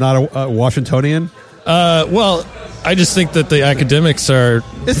not a Washingtonian? Well, I just think that the academics are...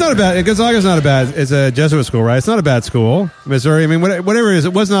 It's not a bad... Gonzaga's not a bad... It's a Jesuit school, right? It's not a bad school. Missouri, I mean, whatever it is,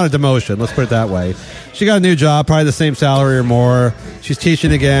 it was not a demotion. Let's put it that way. She got a new job, probably the same salary or more. She's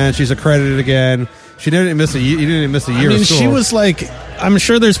teaching again. She's accredited again. She didn't miss a year. You didn't miss a year of school. She was like... I'm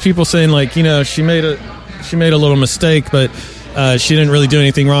sure there's people saying, like, she made a little mistake, but she didn't really do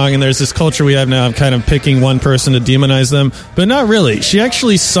anything wrong, and there's this culture we have now of kind of picking one person to demonize them, but not really. She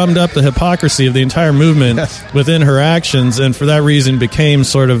actually summed up the hypocrisy of the entire movement within her actions, and for that reason became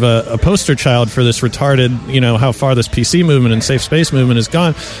sort of a poster child for this retarded, how far this PC movement and safe space movement has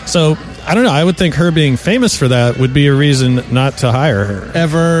gone. So, I don't know, I would think her being famous for that would be a reason not to hire her.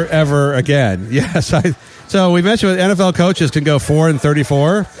 Ever again. Yes. So we mentioned NFL coaches can go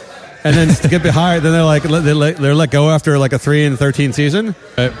 4-34. And then to get hired, then they're let go after like a 3-13 season,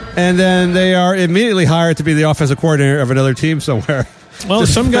 right. And then they are immediately hired to be the offensive coordinator of another team somewhere. Well,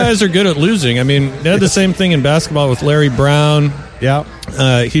 some guys are good at losing. I mean, they had the same thing in basketball with Larry Brown. Yeah,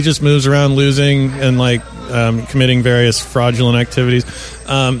 he just moves around losing and committing various fraudulent activities.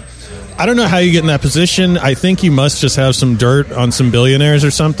 I don't know how you get in that position. I think you must just have some dirt on some billionaires or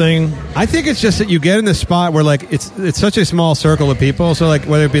something. I think it's just that you get in this spot where it's such a small circle of people. So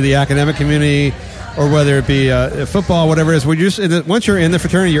whether it be the academic community or whether it be football, whatever it is, once you're in the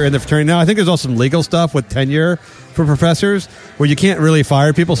fraternity, you're in the fraternity. Now I think there's also some legal stuff with tenure for professors where you can't really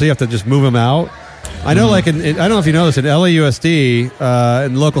fire people, so you have to just move them out. I know, I don't know if you know this, in LAUSD,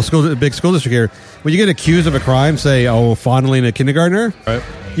 in the local school, the big school district here, when you get accused of a crime, say, fondling a kindergartner, right.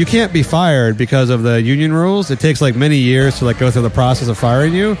 You can't be fired because of the union rules. It takes many years to go through the process of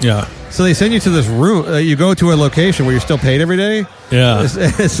firing you. Yeah. So they send you to this room. You go to a location where you're still paid every day. Yeah.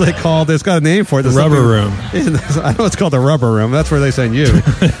 It's called. It's got a name for it. The rubber room. I know it's called the rubber room. That's where they send you.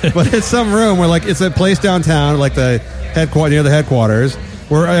 But it's some room where it's a place downtown, near the headquarters,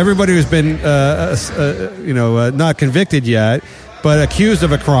 where everybody who's been not convicted yet, but accused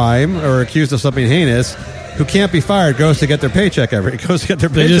of a crime or accused of something heinous, who can't be fired, goes to get their paycheck every.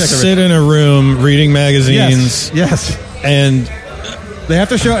 They just sit in a room reading magazines. Yes. And they have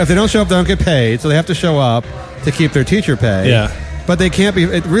to show. If they don't show up, they don't get paid. So they have to show up to keep their teacher pay. Yeah. But they can't be.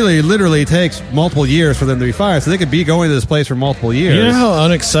 It really, literally takes multiple years for them to be fired. So they could be going to this place for multiple years. You know how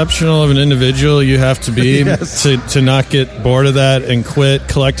unexceptional of an individual you have to be Yes. to not get bored of that and quit,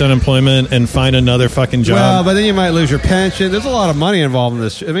 collect unemployment, and find another fucking job? Well, but then you might lose your pension. There's a lot of money involved in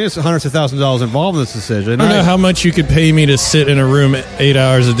this. I mean, it's hundreds of thousands of dollars involved in this decision. I don't know how much you could pay me to sit in a room 8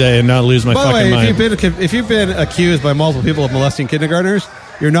 hours a day and not lose my fucking mind. By the way, if you've been accused by multiple people of molesting kindergartners,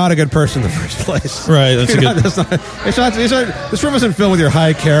 you're not a good person in the first place. Right. This room isn't filled with your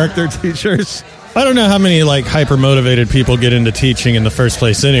high character teachers. I don't know how many hyper motivated people get into teaching in the first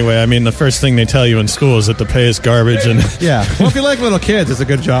place anyway. I mean, the first thing they tell you in school is that the pay is garbage. And yeah. Well, if you like little kids, it's a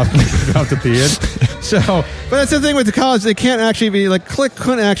good job to be in. So, but that's the thing with the college. They can't actually be Click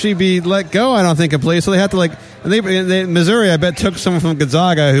couldn't actually be let go. I don't think completely. So they had to Missouri, I bet, took someone from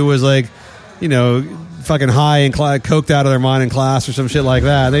Gonzaga who was fucking high and coked out of their mind in class or some shit like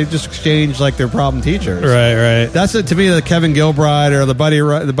that. They just exchange like their problem teachers. Right. That's it to me. The Kevin Gilbride or the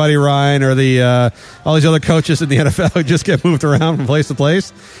Buddy Ryan or the all these other coaches in the NFL who just get moved around from place to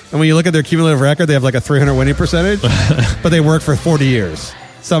place. And when you look at their cumulative record, they have like a 300 winning percentage, but they work for 40 years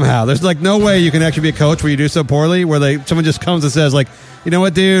somehow. There's like no way you can actually be a coach where you do so poorly, where someone just comes and says like, you know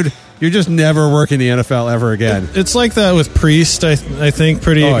what, dude, you're just never working the NFL ever again. It's like that with Priest, I think,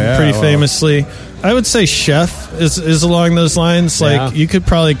 pretty famously. I would say Chef is along those lines. Like, you could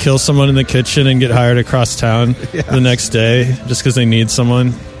probably kill someone in the kitchen and get hired across town the next day just because they need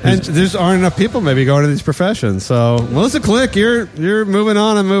someone. And there aren't enough people maybe going to these professions. So, Melissa Click, you're moving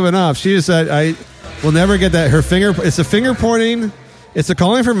on and moving up. She said, I will never get that. Her finger, it's a finger pointing, it's a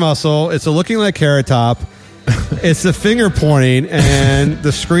calling for muscle, it's a looking like Carrot Top. It's the finger pointing and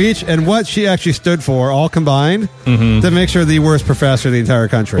the screech and what she actually stood for, all combined, that makes her the worst professor in the entire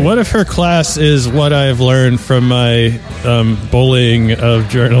country. What if her class is what I've learned from my bullying of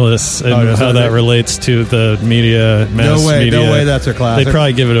journalists and how that relates to the media, mass media? No way that's her class. They'd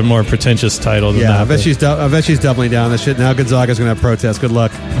probably give it a more pretentious title than that. I bet she's doubling down this shit. Now Gonzaga's going to have protests. Good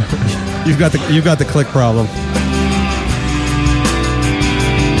luck. You've got the click problem.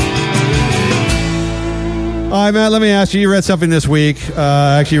 All right, Matt, let me ask you. You read something this week.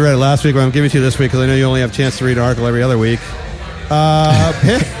 Actually, you read it last week, but I'm giving it to you this week because I know you only have a chance to read an article every other week.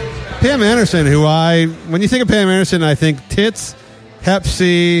 Pam Anderson, when you think of Pam Anderson, I think tits, Hep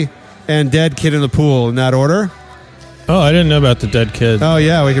C, and dead kid in the pool, in that order. Oh, I didn't know about the dead kid. Oh,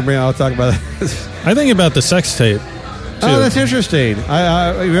 yeah, I'll talk about that. I think about the sex tape. Oh, that's interesting.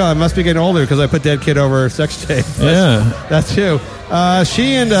 I must be getting older because I put dead kid over sex tape. That's you.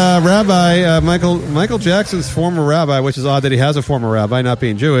 She and Rabbi Michael Jackson's former rabbi, which is odd that he has a former rabbi, not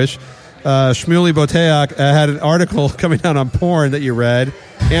being Jewish, Shmuley Boteach, had an article coming out on porn that you read,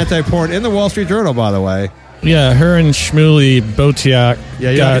 anti-porn, in the Wall Street Journal, by the way. Yeah, her and Shmuley Boteach.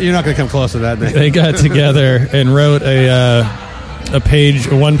 Yeah, you're not going to come close to that name. They got together and wrote a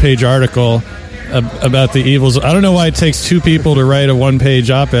one-page article about the evils. I don't know why it takes two people to write a one-page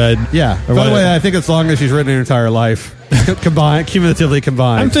op-ed. Yeah. By the way, I think it's longer than she's written her entire life. Cumulatively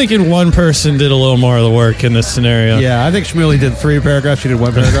combined. I'm thinking one person did a little more of the work in this scenario. Yeah, I think Shmuley did 3 paragraphs. She did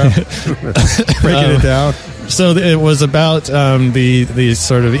 1 paragraph. Breaking it down. So it was about the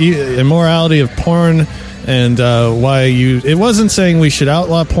sort of immorality of porn and why it wasn't saying we should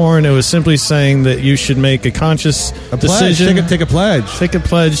outlaw porn. It was simply saying that you should make a conscious decision. Take a pledge. Take a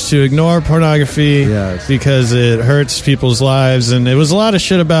pledge to ignore pornography because it hurts people's lives. And it was a lot of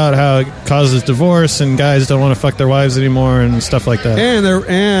shit about how it causes divorce and guys don't want to fuck their wives anymore and stuff like that.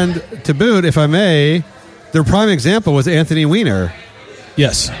 And to boot, if I may, their prime example was Anthony Weiner.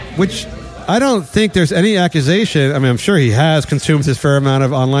 Yes. Which I don't think there's any accusation. I mean, I'm sure he has consumed his fair amount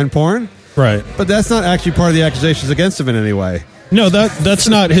of online porn. Right. But that's not actually part of the accusations against him in any way. No, that's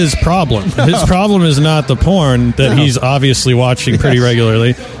not his problem. No. His problem is not the porn that he's obviously watching pretty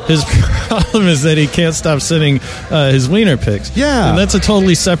regularly. His problem is that he can't stop sending his wiener pics. Yeah. And that's a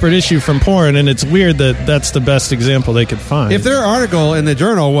totally separate issue from porn, and it's weird that that's the best example they could find. If their article in the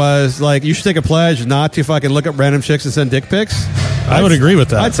Journal was like, you should take a pledge not to fucking look up random chicks and send dick pics, I would agree with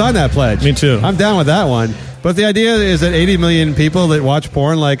that. I'd sign that pledge. Me too. I'm down with that one. But the idea is that 80 million people that watch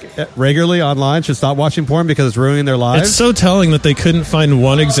porn like regularly online should stop watching porn because it's ruining their lives. It's so telling that they couldn't find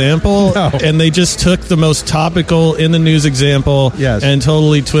one example, and they just took the most topical in the news example and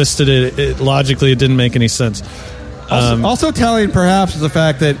totally twisted it. Logically, it didn't make any sense. Also telling, perhaps, is the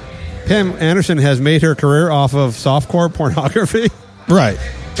fact that Pam Anderson has made her career off of softcore pornography. Right.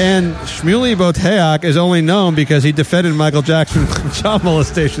 And Shmuley Boteach is only known because he defended Michael Jackson from child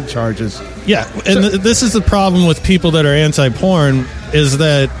molestation charges. Yeah, and this is the problem with people that are anti-porn, is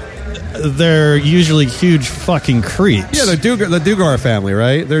that they're usually huge fucking creeps. Yeah, the Dugar family,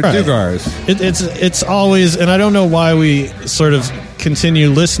 right? They're Dugars. It's always, and I don't know why we sort of continue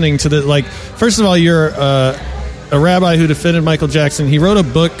listening to the, like, first of all, you're a rabbi who defended Michael Jackson. He wrote a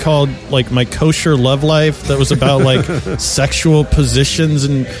book called, like, My Kosher Love Life that was about, like, sexual positions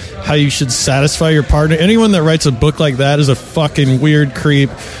and how you should satisfy your partner. Anyone that writes a book like that is a fucking weird creep.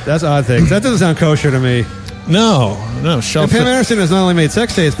 That's odd things. That doesn't sound kosher to me. No. Pam Anderson has not only made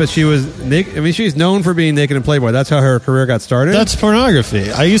sex tapes, but she was naked. I mean, she's known for being naked in Playboy. That's how her career got started. That's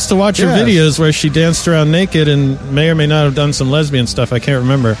pornography. I used to watch her videos where she danced around naked and may or may not have done some lesbian stuff. I can't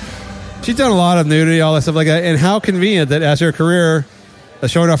remember. She's done a lot of nudity, all that stuff like that. And how convenient that as her career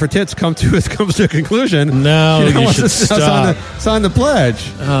showing off her tits comes to a conclusion. No, she you should stop. Sign the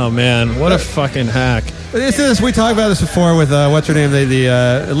pledge. Oh man, what a fucking hack! We talked about this before with what's her name,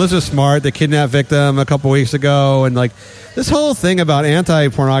 the Elizabeth Smart, the kidnapped victim a couple weeks ago, and like this whole thing about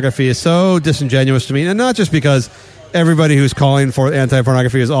anti-pornography is so disingenuous to me, and not just because everybody who's calling for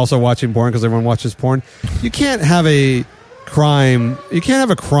anti-pornography is also watching porn because everyone watches porn. You can't have a crime. You can't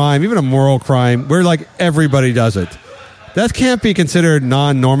have a crime, even a moral crime, where like everybody does it. That can't be considered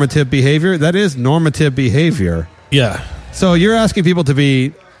non-normative behavior. That is normative behavior. Yeah. So you're asking people to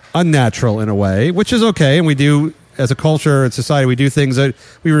be unnatural in a way, which is okay, and we do as a culture and society. We do things that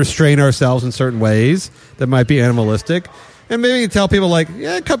we restrain ourselves in certain ways that might be animalistic, and maybe you tell people like,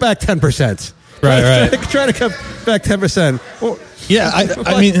 yeah, cut back 10%. Right. Try to cut back 10%. Well, yeah,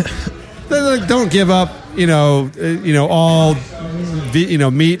 I mean, don't give up. All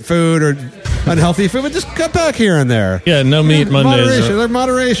meat food or unhealthy food, but just cut back here and there. Yeah, no meat Mondays.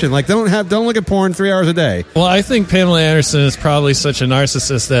 Moderation. Like don't look at porn 3 hours a day. Well, I think Pamela Anderson is probably such a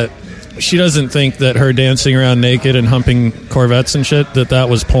narcissist that she doesn't think that her dancing around naked and humping Corvettes and shit that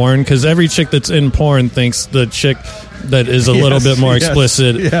was porn, because every chick that's in porn thinks the chick that is a little bit more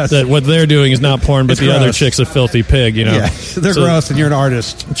explicit that what they're doing is not porn, but the other chick's a filthy pig, Yeah, they're gross and you're an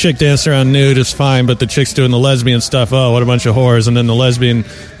artist. Chick dancing around nude is fine, but the chick's doing the lesbian stuff, oh, what a bunch of whores. And then the lesbian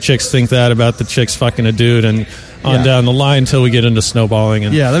chicks think that about the chicks fucking a dude, and on down the line until we get into snowballing.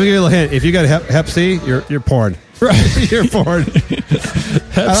 And let me give you a little hint. If you got Hep C, you're porn. Right. You're porn. I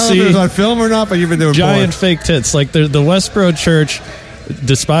don't know if it was on film or not, but you've been doing giant porn. Fake tits. Like the Westboro Church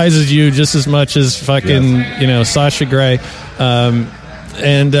despises you just as much as fucking Sasha Grey,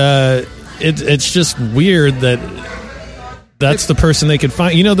 it's just weird that's the person they could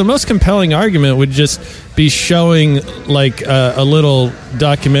find. The most compelling argument would just be showing like a little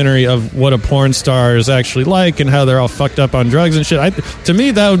documentary of what a porn star is actually like and how they're all fucked up on drugs and shit. To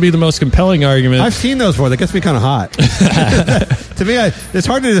me, that would be the most compelling argument. I've seen those before. That gets me kind of hot. To me, it's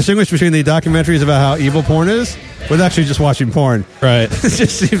hard to distinguish between the documentaries about how evil porn is with actually just watching porn. Right. It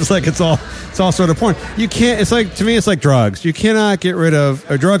just seems like it's all sort of porn. You can't. It's like, to me, it's like drugs. You cannot get rid of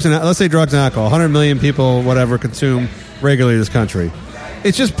drugs and let's say drugs and alcohol. 100 million people, whatever, consume regularly in this country.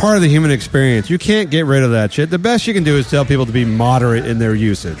 It's just part of the human experience. You can't get rid of that shit. The best you can do is tell people to be moderate in their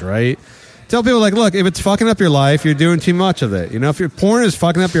usage, right? Tell people, like, look, if it's fucking up your life, you're doing too much of it. If your porn is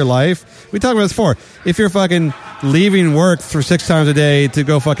fucking up your life, we talked about this before. If you're fucking leaving work for 6 times a day to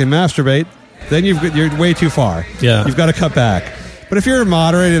go fucking masturbate, then you're way too far. Yeah. You've got to cut back. But if you're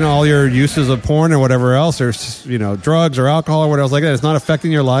moderate in all your uses of porn or whatever else, or drugs or alcohol or whatever else like that, it's not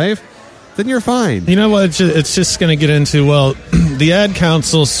affecting your life, then you're fine. You know what? It's just going to get into, well, the Ad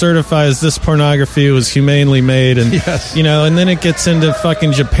Council certifies this pornography was humanely made, and and then it gets into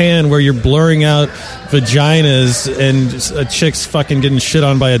fucking Japan where you're blurring out vaginas and a chick's fucking getting shit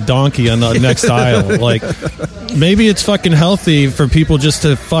on by a donkey on the next aisle. Like, maybe it's fucking healthy for people just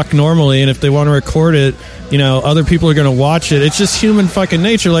to fuck normally, and if they want to record it, other people are going to watch it. It's just human fucking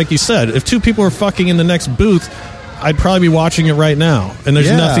nature, like you said. If 2 people are fucking in the next booth, I'd probably be watching it right now, and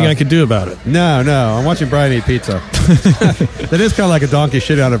there's nothing I could do about it. No, I'm watching Brian eat pizza. That is kind of like a donkey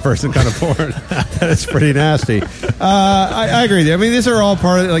shit on a person kind of porn. That is pretty nasty. I agree with you. I mean, these are all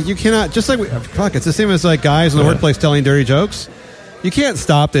part of it. Like, you cannot, just like, it's the same as like guys in the workplace telling dirty jokes. You can't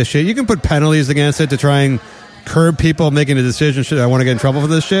stop this shit. You can put penalties against it to try and curb people making a decision, I want to get in trouble for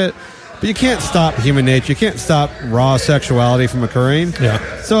this shit. But you can't stop human nature. You can't stop raw sexuality from occurring.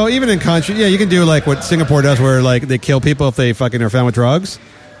 Yeah. So even in country, you can do like what Singapore does, where like they kill people if they fucking are found with drugs.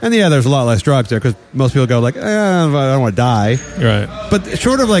 And there's a lot less drugs there because most people go like, I don't want to die. Right. But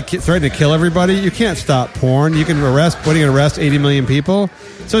short of like threatening to kill everybody, you can't stop porn. You can putting in arrest 80 million people.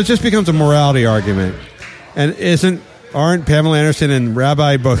 So it just becomes a morality argument. And aren't Pamela Anderson and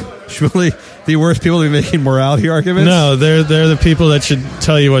Rabbi Shmuley the worst people to be making morality arguments? No, they're the people that should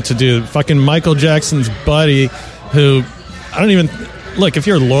tell you what to do. Fucking Michael Jackson's buddy, who I don't even look. If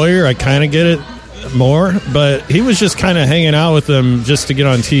you're a lawyer, I kind of get it more, but he was just kind of hanging out with them just to get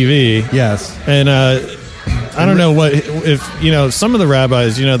on TV. Yes, and I don't know if some of the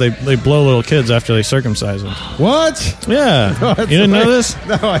rabbis, they blow little kids after they circumcise them. What? Yeah, no, you didn't know this?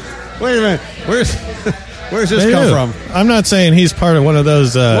 No, wait a minute. Where's this come from? I'm not saying he's part of one of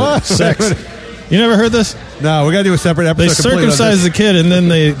those sects. You never heard this? No, we got to do a separate episode. They circumcise the kid, and then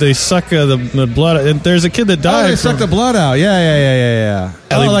they suck the blood out. And there's a kid that died. They suck the blood out. Yeah.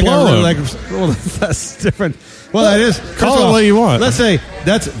 They blow him. Well, that's different. Well, that is. Call it what you want. Let's say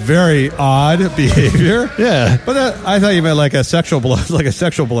that's very odd behavior. Yeah. But I thought you meant like a sexual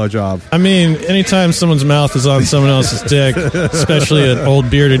blowjob. I mean, anytime someone's mouth is on someone else's dick, especially an old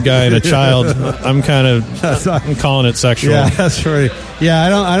bearded guy and a child, I'm calling it sexual. Yeah, that's right. Yeah,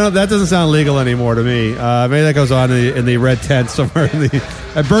 I don't. That doesn't sound legal anymore to me. Maybe that goes on in the red tent somewhere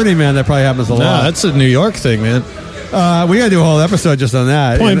at Burning Man. That probably happens a lot. No, that's a New York thing, man. We got to do a whole episode just on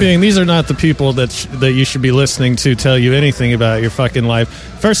that. Point being, these are not the people that you should be listening to tell you anything about your fucking life.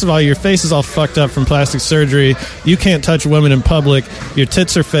 First of all, your face is all fucked up from plastic surgery. You can't touch women in public. Your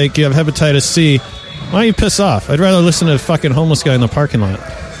tits are fake. You have hepatitis C. Why don't you piss off? I'd rather listen to a fucking homeless guy in the parking lot.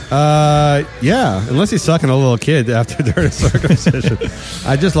 Yeah, unless he's sucking a little kid during a circumcision.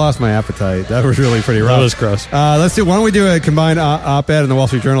 I just lost my appetite. That was really pretty rough. That was gross. Let's do. Why don't we do a combined op-ed in the Wall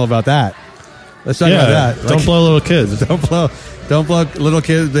Street Journal about that? Let's talk about that. Don't blow little kids. Don't blow little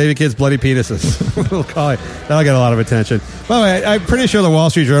kids, baby kids' bloody penises. We'll call it. That'll get a lot of attention. By the way, I'm pretty sure the Wall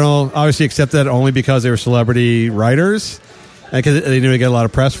Street Journal obviously accepted that only because they were celebrity writers and because they knew to get a lot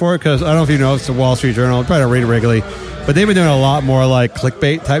of press for it. Because I don't know if you know, it's the Wall Street Journal. I probably don't read it regularly, but they've been doing a lot more like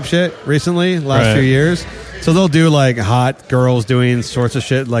clickbait type shit recently, last few years. So they'll do like hot girls doing sorts of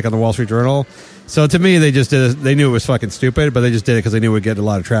shit like on the Wall Street Journal. So to me, they just did it. They knew it was fucking stupid, but they just did it because they knew it would get a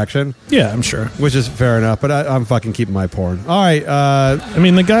lot of traction. Yeah, I'm sure. Which is fair enough, but I'm fucking keeping my porn. All right. I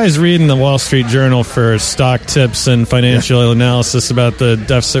mean, the guy's reading the Wall Street Journal for stock tips and financial analysis about the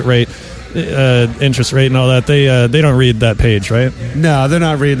deficit rate, interest rate and all that. They don't read that page, right? No, they're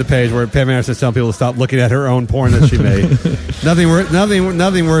not reading the page where Pam Anderson's telling people to stop looking at her own porn that she made.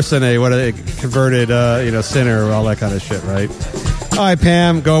 Nothing worse than a converted sinner or all that kind of shit, right? All right,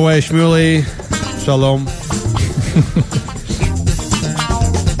 Pam, go away, Shmuley. Shalom.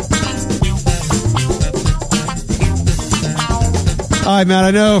 All right, Matt,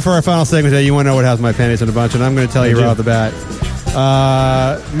 I know for our final segment today, you want to know what has my panties in a bunch, and I'm going to tell you right off the bat.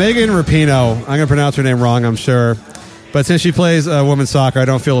 Megan Rapinoe, I'm going to pronounce her name wrong, I'm sure. But since she plays women's soccer, I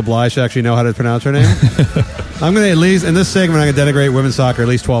don't feel obliged to actually know how to pronounce her name. I'm going to at least, in this segment, I'm going to denigrate women's soccer at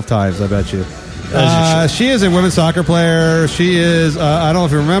least 12 times, I bet you. She is a women's soccer player. She is, I don't know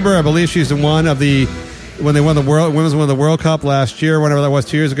if you remember, I believe she's one of the, when they won the women's won the World Cup last year, whenever that was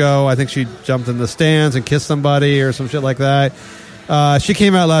 2 years ago, I think she jumped in the stands and kissed somebody or some shit like that. She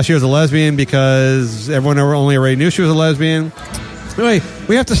came out last year as a lesbian because everyone already knew she was a lesbian. Anyway,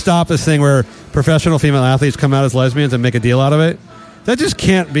 we have to stop this thing where professional female athletes come out as lesbians and make a deal out of it. That just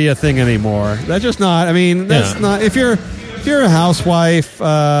can't be a thing anymore. That's just not, I mean, that's not, if you're a housewife,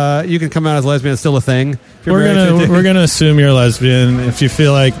 you can come out as lesbian. It's still a thing. We're gonna assume you're a lesbian. If you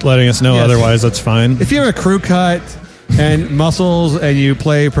feel like letting us know otherwise, that's fine. If you have a crew cut and muscles and you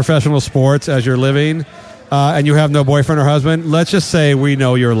play professional sports as your living, and you have no boyfriend or husband, let's just say we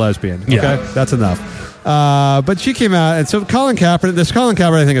know you're a lesbian. Okay, that's enough. But she came out, and so Colin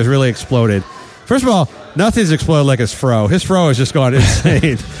Kaepernick, I think, has really exploded. First of all, nothing's exploded like his fro. His fro has just gone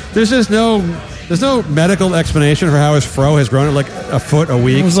insane. There's no medical explanation for how his fro has grown at like a foot a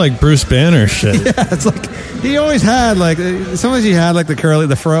week. It was like Bruce Banner shit. Yeah, it's like he always had like sometimes he had like the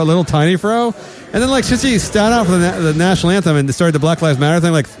fro, little tiny fro, and then like since he started out for the national anthem and started the Black Lives Matter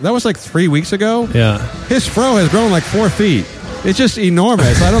thing, like that was like 3 weeks ago. Yeah, his fro has grown like 4 feet. It's just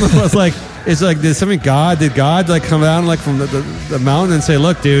enormous. I don't know what it's like. It's like, did God like come down like from the mountain and say,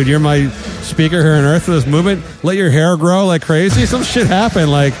 look, dude, you're my speaker here on earth for this movement. Let your hair grow like crazy. Some shit happened.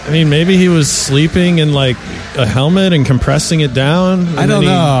 Like, I mean, maybe he was sleeping in like a helmet and compressing it down. I don't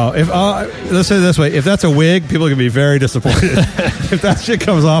know. Let's say it this way. If that's a wig, people can be very disappointed. If that shit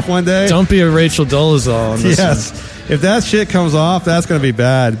comes off one day. Don't be a Rachel Dolezal on this one. If that shit comes off, that's going to be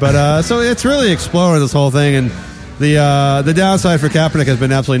bad. But so it's really exploded, this whole thing. And the downside for Kaepernick has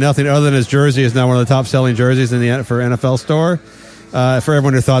been absolutely nothing other than his jersey is now one of the top selling jerseys for NFL store. For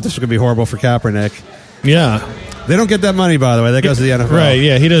everyone who thought this was going to be horrible for Kaepernick. Yeah. They don't get that money, by the way. That goes to the NFL. Right,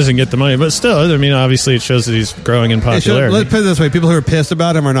 yeah, he doesn't get the money. But still, I mean, obviously it shows that he's growing in popularity. Let's put it this way. People who are pissed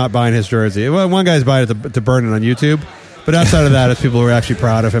about him are not buying his jersey. Well, one guy's buying it to burn it on YouTube. But outside of that, it's people who are actually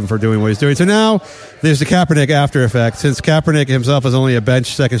proud of him for doing what he's doing. So now there's the Kaepernick after effect. Since Kaepernick himself is only a bench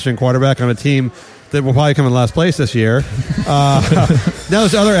second-string quarterback on a team that will probably come in last place this year, now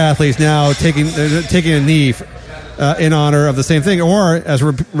there's other athletes now taking a knee in honor of the same thing, or as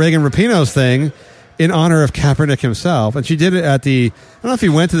Reagan Rapinoe's thing, in honor of Kaepernick himself. And she did it at I don't know if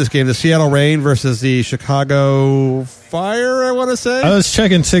you went to this game, the Seattle Reign versus the Chicago Fire, I want to say. I was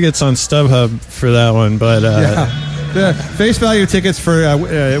checking tickets on StubHub for that one, but the face value tickets for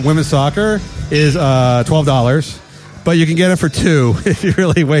women's soccer is $12. but you can get it for $2 if you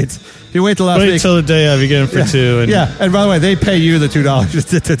really wait. If you wait till last Wait week. till the day of, you get them for $2. And Yeah, and by the way, they pay you the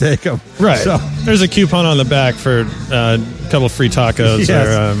 $2 to take them. Right. So, There's a coupon on the back for a couple free tacos.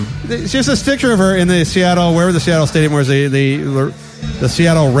 yes. It's just a picture of her in the Seattle, wherever the Seattle Stadium was, the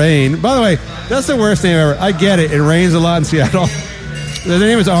Seattle Rain. By the way, that's the worst name ever. I get it. It rains a lot in Seattle. The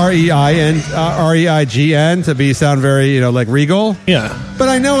name is Reign to sound very, like regal. Yeah. But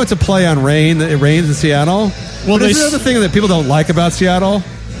I know it's a play on rain. That it rains in Seattle. Well, but is there the thing that people don't like about Seattle?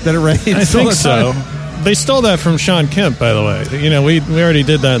 That it rains. I all think the so. time? They stole that from Sean Kemp, by the way. We already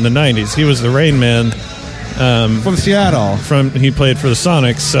did that in the 90s. He was the Rain Man. From Seattle. He played for the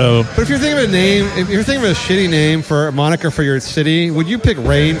Sonics, so... But if you're thinking of a name, if you're thinking of a shitty name for a moniker for your city, would you pick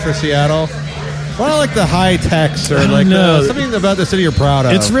Rain for Seattle? Why not like the high techs or something about the city you're proud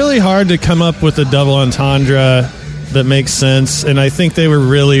of? It's really hard to come up with a double entendre that makes sense, and I think they were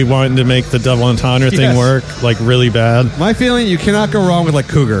really wanting to make the double entendre thing work, like, really bad. My feeling, you cannot go wrong with, like,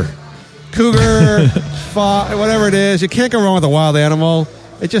 cougar, whatever it is. You can't go wrong with a wild animal.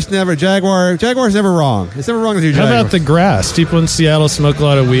 It just never, Jaguar's never wrong. It's never wrong to do Jaguar. How about the grass? People in Seattle smoke a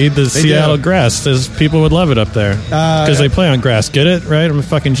lot of weed. The Seattle grass, people would love it up there. Because they play on grass. Get it? Right? I'm a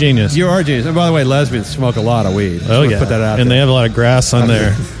fucking genius. You are a genius. And by the way, lesbians smoke a lot of weed. Oh, yeah. Put that out and there. they have a lot of grass on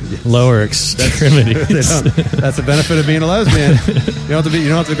their lower extremities. That's the benefit of being a lesbian. You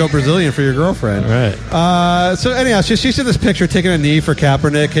don't have to go Brazilian for your girlfriend. Right. So anyhow, she's in this picture taking a knee for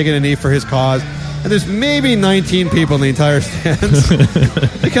Kaepernick, taking a knee for his cause. And there's maybe 19 people in the entire stands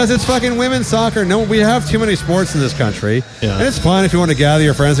because it's fucking women's soccer. No, we have too many sports in this country, and it's fun if you want to gather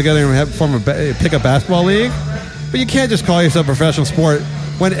your friends together and form a pick-up basketball league. But you can't just call yourself a professional sport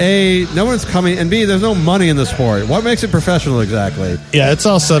when A, no one's coming, and B, there's no money in the sport. What makes it professional exactly? Yeah, it's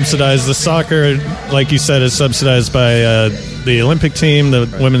all subsidized. The soccer, like you said, is subsidized by the Olympic team, the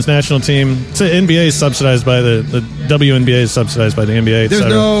women's national team. The NBA is subsidized by the WNBA is subsidized by the NBA.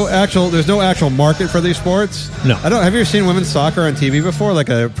 There's no actual market for these sports. No. Have you ever seen women's soccer on TV before, like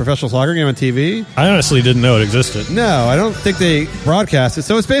a professional soccer game on TV? I honestly didn't know it existed. No, I don't think they broadcast it.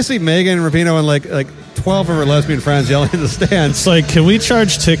 So it's basically Megan Rapinoe and like 12 of her lesbian friends yelling in the stands. It's like, can we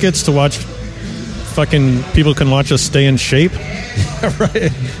charge tickets to watch? Fucking people can watch us stay in shape.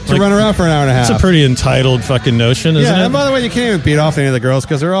 Right. To run around for an hour and a half. It's a pretty entitled fucking notion, isn't it? And by the way, you can't even beat off any of the girls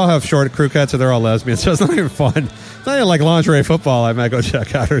because they all have short crew cuts or they're all lesbians, so it's not even fun. It's not even like lingerie football I might go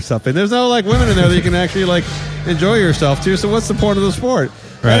check out or something. There's no like women in there that you can actually like enjoy yourself to, so what's the point of the sport?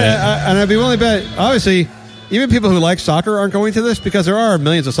 Right. And I'd be willing to bet, obviously, even people who like soccer aren't going to this because there are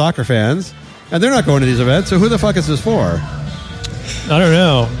millions of soccer fans, and they're not going to these events, so who the fuck is this for? I don't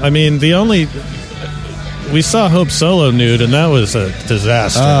know. I mean, we saw Hope Solo nude, and that was a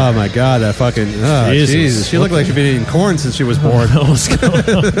disaster. Oh, my God, that fucking... Oh, Jesus. She looked like she'd been eating corn since she was born. What's going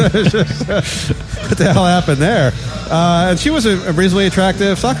on? What the hell happened there? And she was a reasonably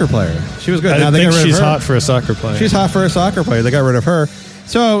attractive soccer player. She was good. I think she's hot for a soccer player. She's hot for a soccer player. They got rid of her.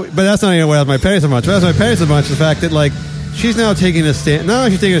 So, but that's not even what else my penny so much. What else my penny so much is the fact that, like, she's now taking a stand. Not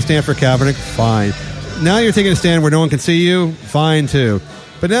only she's taking a stand for Kaepernick, fine. Now you're taking a stand where no one can see you, fine, too.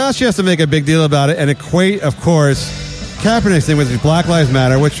 But now she has to make a big deal about it and equate, of course, Kaepernick's thing with Black Lives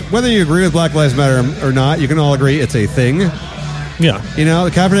Matter, which, whether you agree with Black Lives Matter or not, you can all agree it's a thing. Yeah. You know,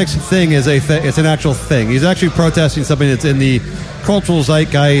 Kaepernick's thing is it's an actual thing. He's actually protesting something that's in the cultural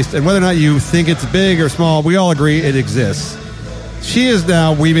zeitgeist, and whether or not you think it's big or small, we all agree it exists. She is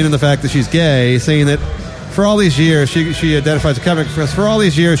now weaving in the fact that she's gay, saying that for all these years, she identifies as Kaepernick because for all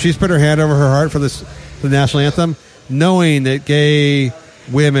these years, she's put her hand over her heart for the national anthem, knowing that gay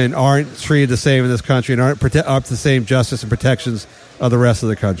women aren't treated the same in this country and aren't up to the same justice and protections of the rest of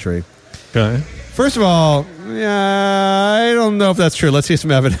the country. Okay. First of all, I don't know if that's true. Let's see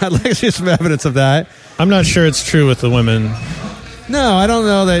some evidence. I'd like to see some evidence of that. I'm not sure it's true with the women. No, I don't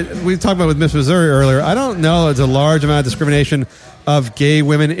know that. We talked about with Miss Missouri earlier. I don't know there's a large amount of discrimination of gay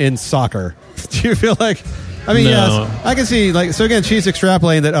women in soccer. Do you feel like... I mean, no. Yes, I can see, like, so again, she's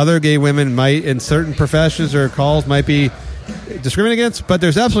extrapolating that other gay women might, in certain professions or calls, might be discriminated against, but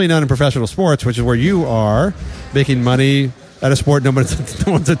there's absolutely none in professional sports, which is where you are making money at a sport no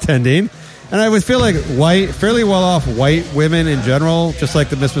one's attending. And I would feel like fairly well-off white women in general, just like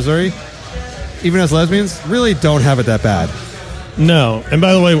the Miss Missouri, even as lesbians, really don't have it that bad. No. And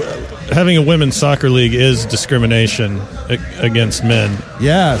by the way, having a women's soccer league is discrimination against men.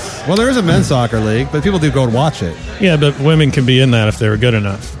 Yes. Well, there is a men's soccer league, but people do go and watch it. Yeah, but women can be in that if they were good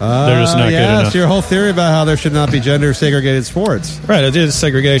enough. They're just not good enough. So your whole theory about how there should not be gender-segregated sports. Right, it is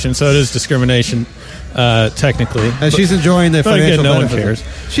segregation, so it is discrimination, technically. And she's enjoying the financial no one benefits.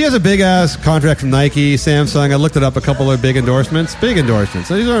 cares. She has a big-ass contract from Nike, Samsung. I looked it up, a couple of big endorsements. Big endorsements.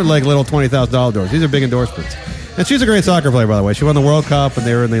 So these aren't like little $20,000 doors. These are big endorsements. And she's a great soccer player, by the way. She won the World Cup, and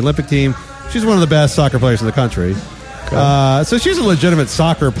they were in the Olympic team. She's one of the best soccer players in the country. So she's a legitimate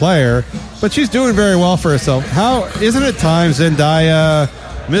soccer player, but she's doing very well for herself. How isn't it time, Zendaya,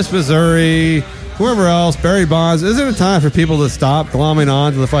 Miss Missouri, whoever else, Barry Bonds, isn't it time for people to stop glomming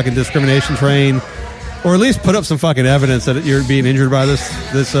on to the fucking discrimination train, or at least put up some fucking evidence that you're being injured by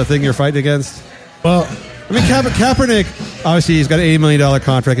this thing you're fighting against? Well, I mean, Kaepernick, obviously, he's got an $80 million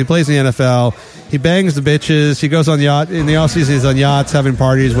contract. He plays in the NFL. He bangs the bitches. He goes on yacht in the offseason. He's on yachts having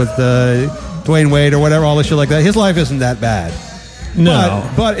parties with Dwayne Wade or whatever, all this shit like that. His life isn't that bad.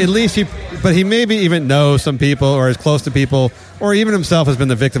 no. But at least he maybe even knows some people or is close to people or even himself has been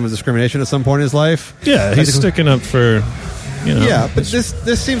the victim of discrimination at some point in his life. Yeah, he's sticking up for, Yeah, but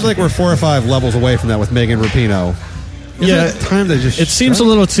this seems like we're 4 or 5 levels away from that with Megan Rapinoe. Isn't it time to just it seems a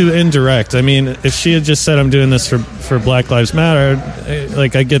little too indirect. I mean, if she had just said, I'm doing this for Black Lives Matter,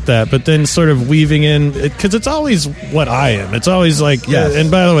 like, I get that. But then sort of weaving in, because it's always what I am. It's always like, yes.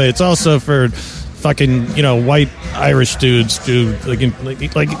 And by the way, it's also for fucking, white Irish dudes do, like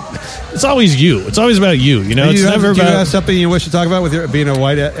it's always you. It's always about you, It's never do you about... have something you wish to talk about with your, being a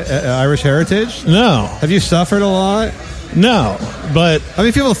white Irish heritage? No. Have you suffered a lot? No, but... I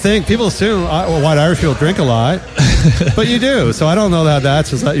mean, people assume white Irish people drink a lot, but you do. So I don't know how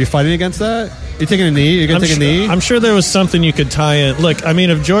that's... Is that you're fighting against that? You taking a knee? You're going to take a knee? I'm sure there was something you could tie in. Look, I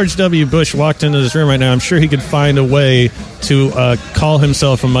mean, if George W. Bush walked into this room right now, I'm sure he could find a way to call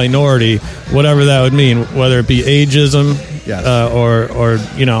himself a minority, whatever that would mean, whether it be ageism, yes. or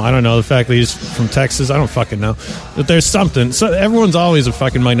I don't know, the fact that he's from Texas. I don't fucking know. But there's something. So everyone's always a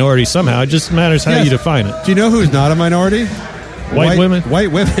fucking minority somehow. It just matters how Yes. you define it. Do you know who's not a minority? White women?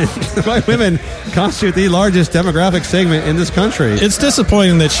 White women. White women constitute the largest demographic segment in this country. It's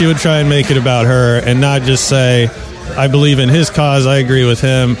disappointing that she would try and make it about her and not just say, I believe in his cause, I agree with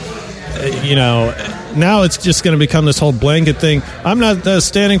him. Now it's just going to become this whole blanket thing. I'm not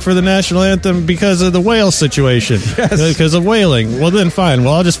standing for the national anthem because of the whale situation. Yes. Because of whaling. Well, then fine.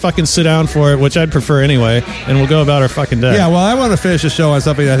 Well, I'll just fucking sit down for it, which I'd prefer anyway, and we'll go about our fucking day. Yeah, well, I want to finish the show on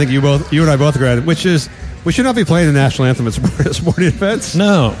something that I think you and I both agree on, which is we should not be playing the national anthem at sporting events.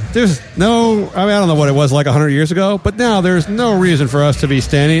 No. There's no... I don't know what it was like 100 years ago, but now there's no reason for us to be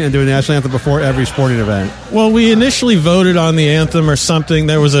standing and doing the national anthem before every sporting event. Well, we initially voted on the anthem or something.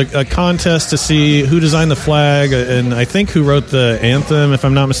 There was a contest to see who designed the flag, and I think who wrote the anthem, if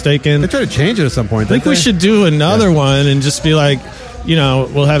I'm not mistaken. They tried to change it at some point. I think we should do another one and just be like,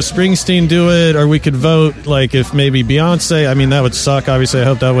 we'll have Springsteen do it, or we could vote, like, if maybe Beyonce. I mean, that would suck. Obviously, I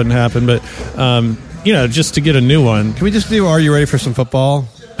hope that wouldn't happen, but... just to get a new one. Can we just do Are You Ready for Some Football?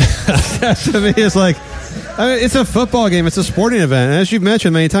 To me, it's like, it's a football game. It's a sporting event. And as you've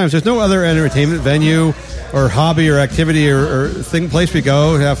mentioned many times, there's no other entertainment venue or hobby or activity or place we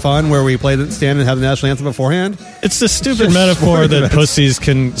go to have fun where we stand and have the national anthem beforehand. It's the stupid metaphor that pussies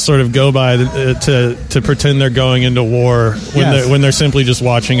can sort of go by to pretend they're going into war when they're simply just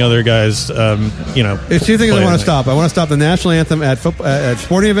watching other guys, There's two things I want to stop. I want to stop the national anthem at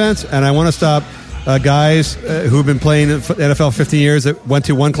sporting events, and I want to stop guys who've been playing NFL 15 years that went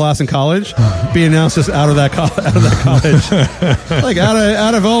to one class in college being announced as out of that college. Like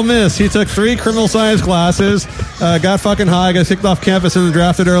out of Ole Miss, he took 3 criminal science classes, got fucking high, got kicked off campus, and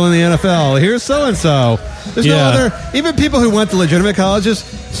drafted early in the NFL. Here's so and so. There's no other. Even people who went to legitimate colleges,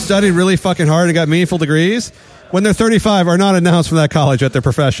 studied really fucking hard, and got meaningful degrees, when they're 35, are not announced from that college at their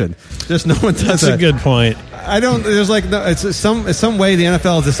profession. Just no one does That's that. a good point. I don't. There's like no, it's some way the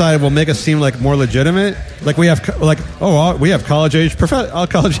NFL has decided will make us seem like more legitimate. Like we have we have college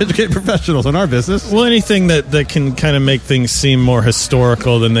educated professionals in our business. Well, anything that can kind of make things seem more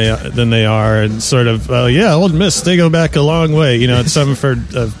historical than they are, and sort of Old Miss, they go back a long way. It's something for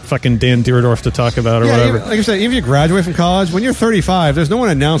fucking Dan Dierdorf to talk about or whatever. Like I said, even if you graduate from college, when you're 35, there's no one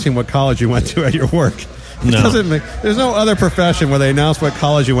announcing what college you went to at your work. There's no other profession where they announce what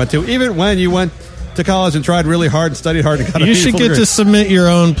college you went to, even when you went to college and tried really hard and studied hard and got a You should get degree. to submit your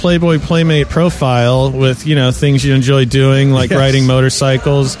own Playboy Playmate profile with things you enjoy doing, like riding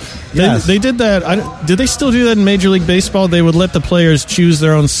motorcycles. They did that. Did they still do that in Major League Baseball? They would let the players choose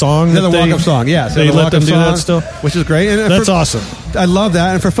their own song. The walk-up song, yes. They let them do that still? Which is great. And That's awesome. I love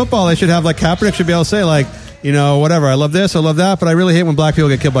that. And for football, they should have, like, Kaepernick should be able to say, like, whatever, I love this, I love that, but I really hate when black people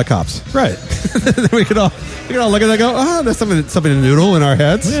get killed by cops. Right. we could all look at that and go, oh, that's something to noodle in our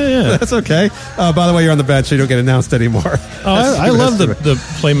heads. Yeah. That's okay. By the way, you're on the bench, so you don't get announced anymore. I love the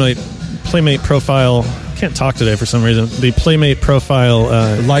Playmate profile. Can't talk today for some reason. The Playmate profile.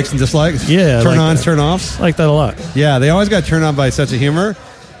 Likes and dislikes? Yeah. Turn-ons, turn-offs? I like that a lot. Yeah, they always got turned on by sense of humor.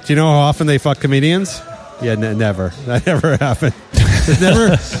 Do you know how often they fuck comedians? Yeah, never. That never happened.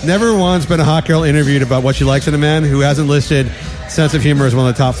 There's never once been a hot girl interviewed about what she likes in a man who hasn't listed sense of humor as one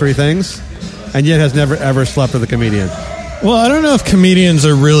of the top 3 things, and yet has never ever slept with a comedian. Well, I don't know if comedians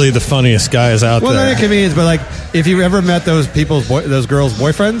are really the funniest guys out Well, there. they're not comedians, but like if you've ever met those those girls'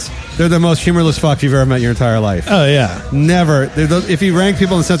 boyfriends, they're the most humorless fucks you've ever met in your entire life. Oh, yeah. Never. If you rank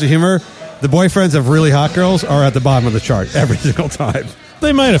people in sense of humor, the boyfriends of really hot girls are at the bottom of the chart every single time.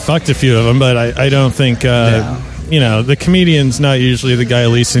 They might have fucked a few of them, but I don't think, the comedian's not usually the guy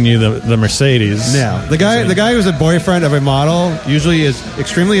leasing you the Mercedes. No. The guy who's a boyfriend of a model usually is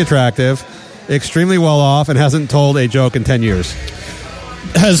extremely attractive, extremely well off, and hasn't told a joke in 10 years.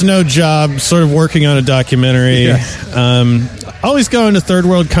 Has no job, sort of working on a documentary. Yes. Always going to third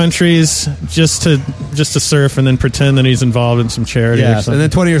world countries just to surf and then pretend that he's involved in some charity. Or Yes, something. and then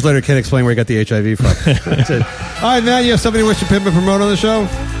 20 years later, can't explain where he got the HIV from. That's it. All right, Matt, you have something you wish to pimp and promote on the show?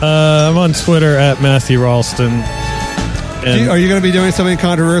 I'm on Twitter at Matthew Ralston. And Are you going to be doing something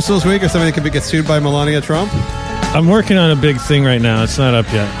controversial this week, or something that could get sued by Melania Trump? I'm working on a big thing right now. It's not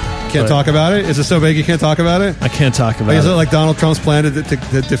up yet. Can't talk about it? Is it so big you can't talk about it? I can't talk about Is it it. like Donald Trump's plan to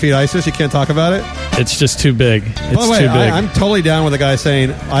defeat ISIS? You can't talk about it? It's just too big. It's By the way, too big. I'm totally down with the guy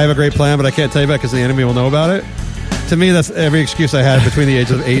saying, I have a great plan, but I can't tell you about it because the enemy will know about it. To me, that's every excuse I had between the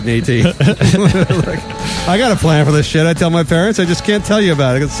ages of 8 and 18. Like, I got a plan for this shit. I tell my parents, I just can't tell you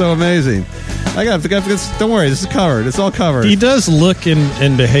about it. It's so amazing. Don't worry, this is covered. It's all covered. He does look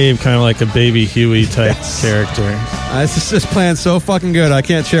and behave kind of like a Baby Huey type character. This plan's so fucking good, I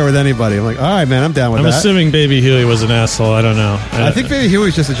can't share with anybody. I'm like, all right, man, I'm down with I'm that. assuming Baby Huey was an asshole. I don't know. I think Baby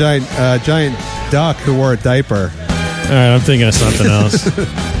Huey's just a giant duck who wore a diaper. All right, I'm thinking of something else.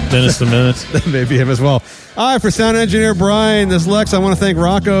 Dennis the Menace. That may be him as well. All right, for sound engineer Brian, this is Lex. I want to thank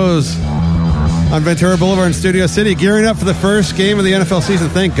Rocco's on Ventura Boulevard in Studio City, gearing up for the first game of the NFL season.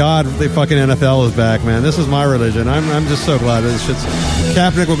 Thank God the fucking NFL is back, man. This is my religion. I'm just so glad this shit's...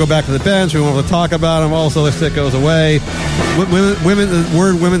 Kaepernick will go back to the bench. We won't have to talk about him. All this other shit goes away. The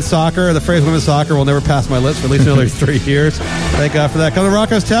word women's soccer, the phrase women's soccer will never pass my lips for at least another 3 years. Thank God for that. Come to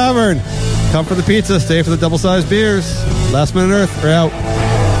Rocco's Tavern. Come for the pizza. Stay for the double-sized beers. Last Minute Earth. We're out.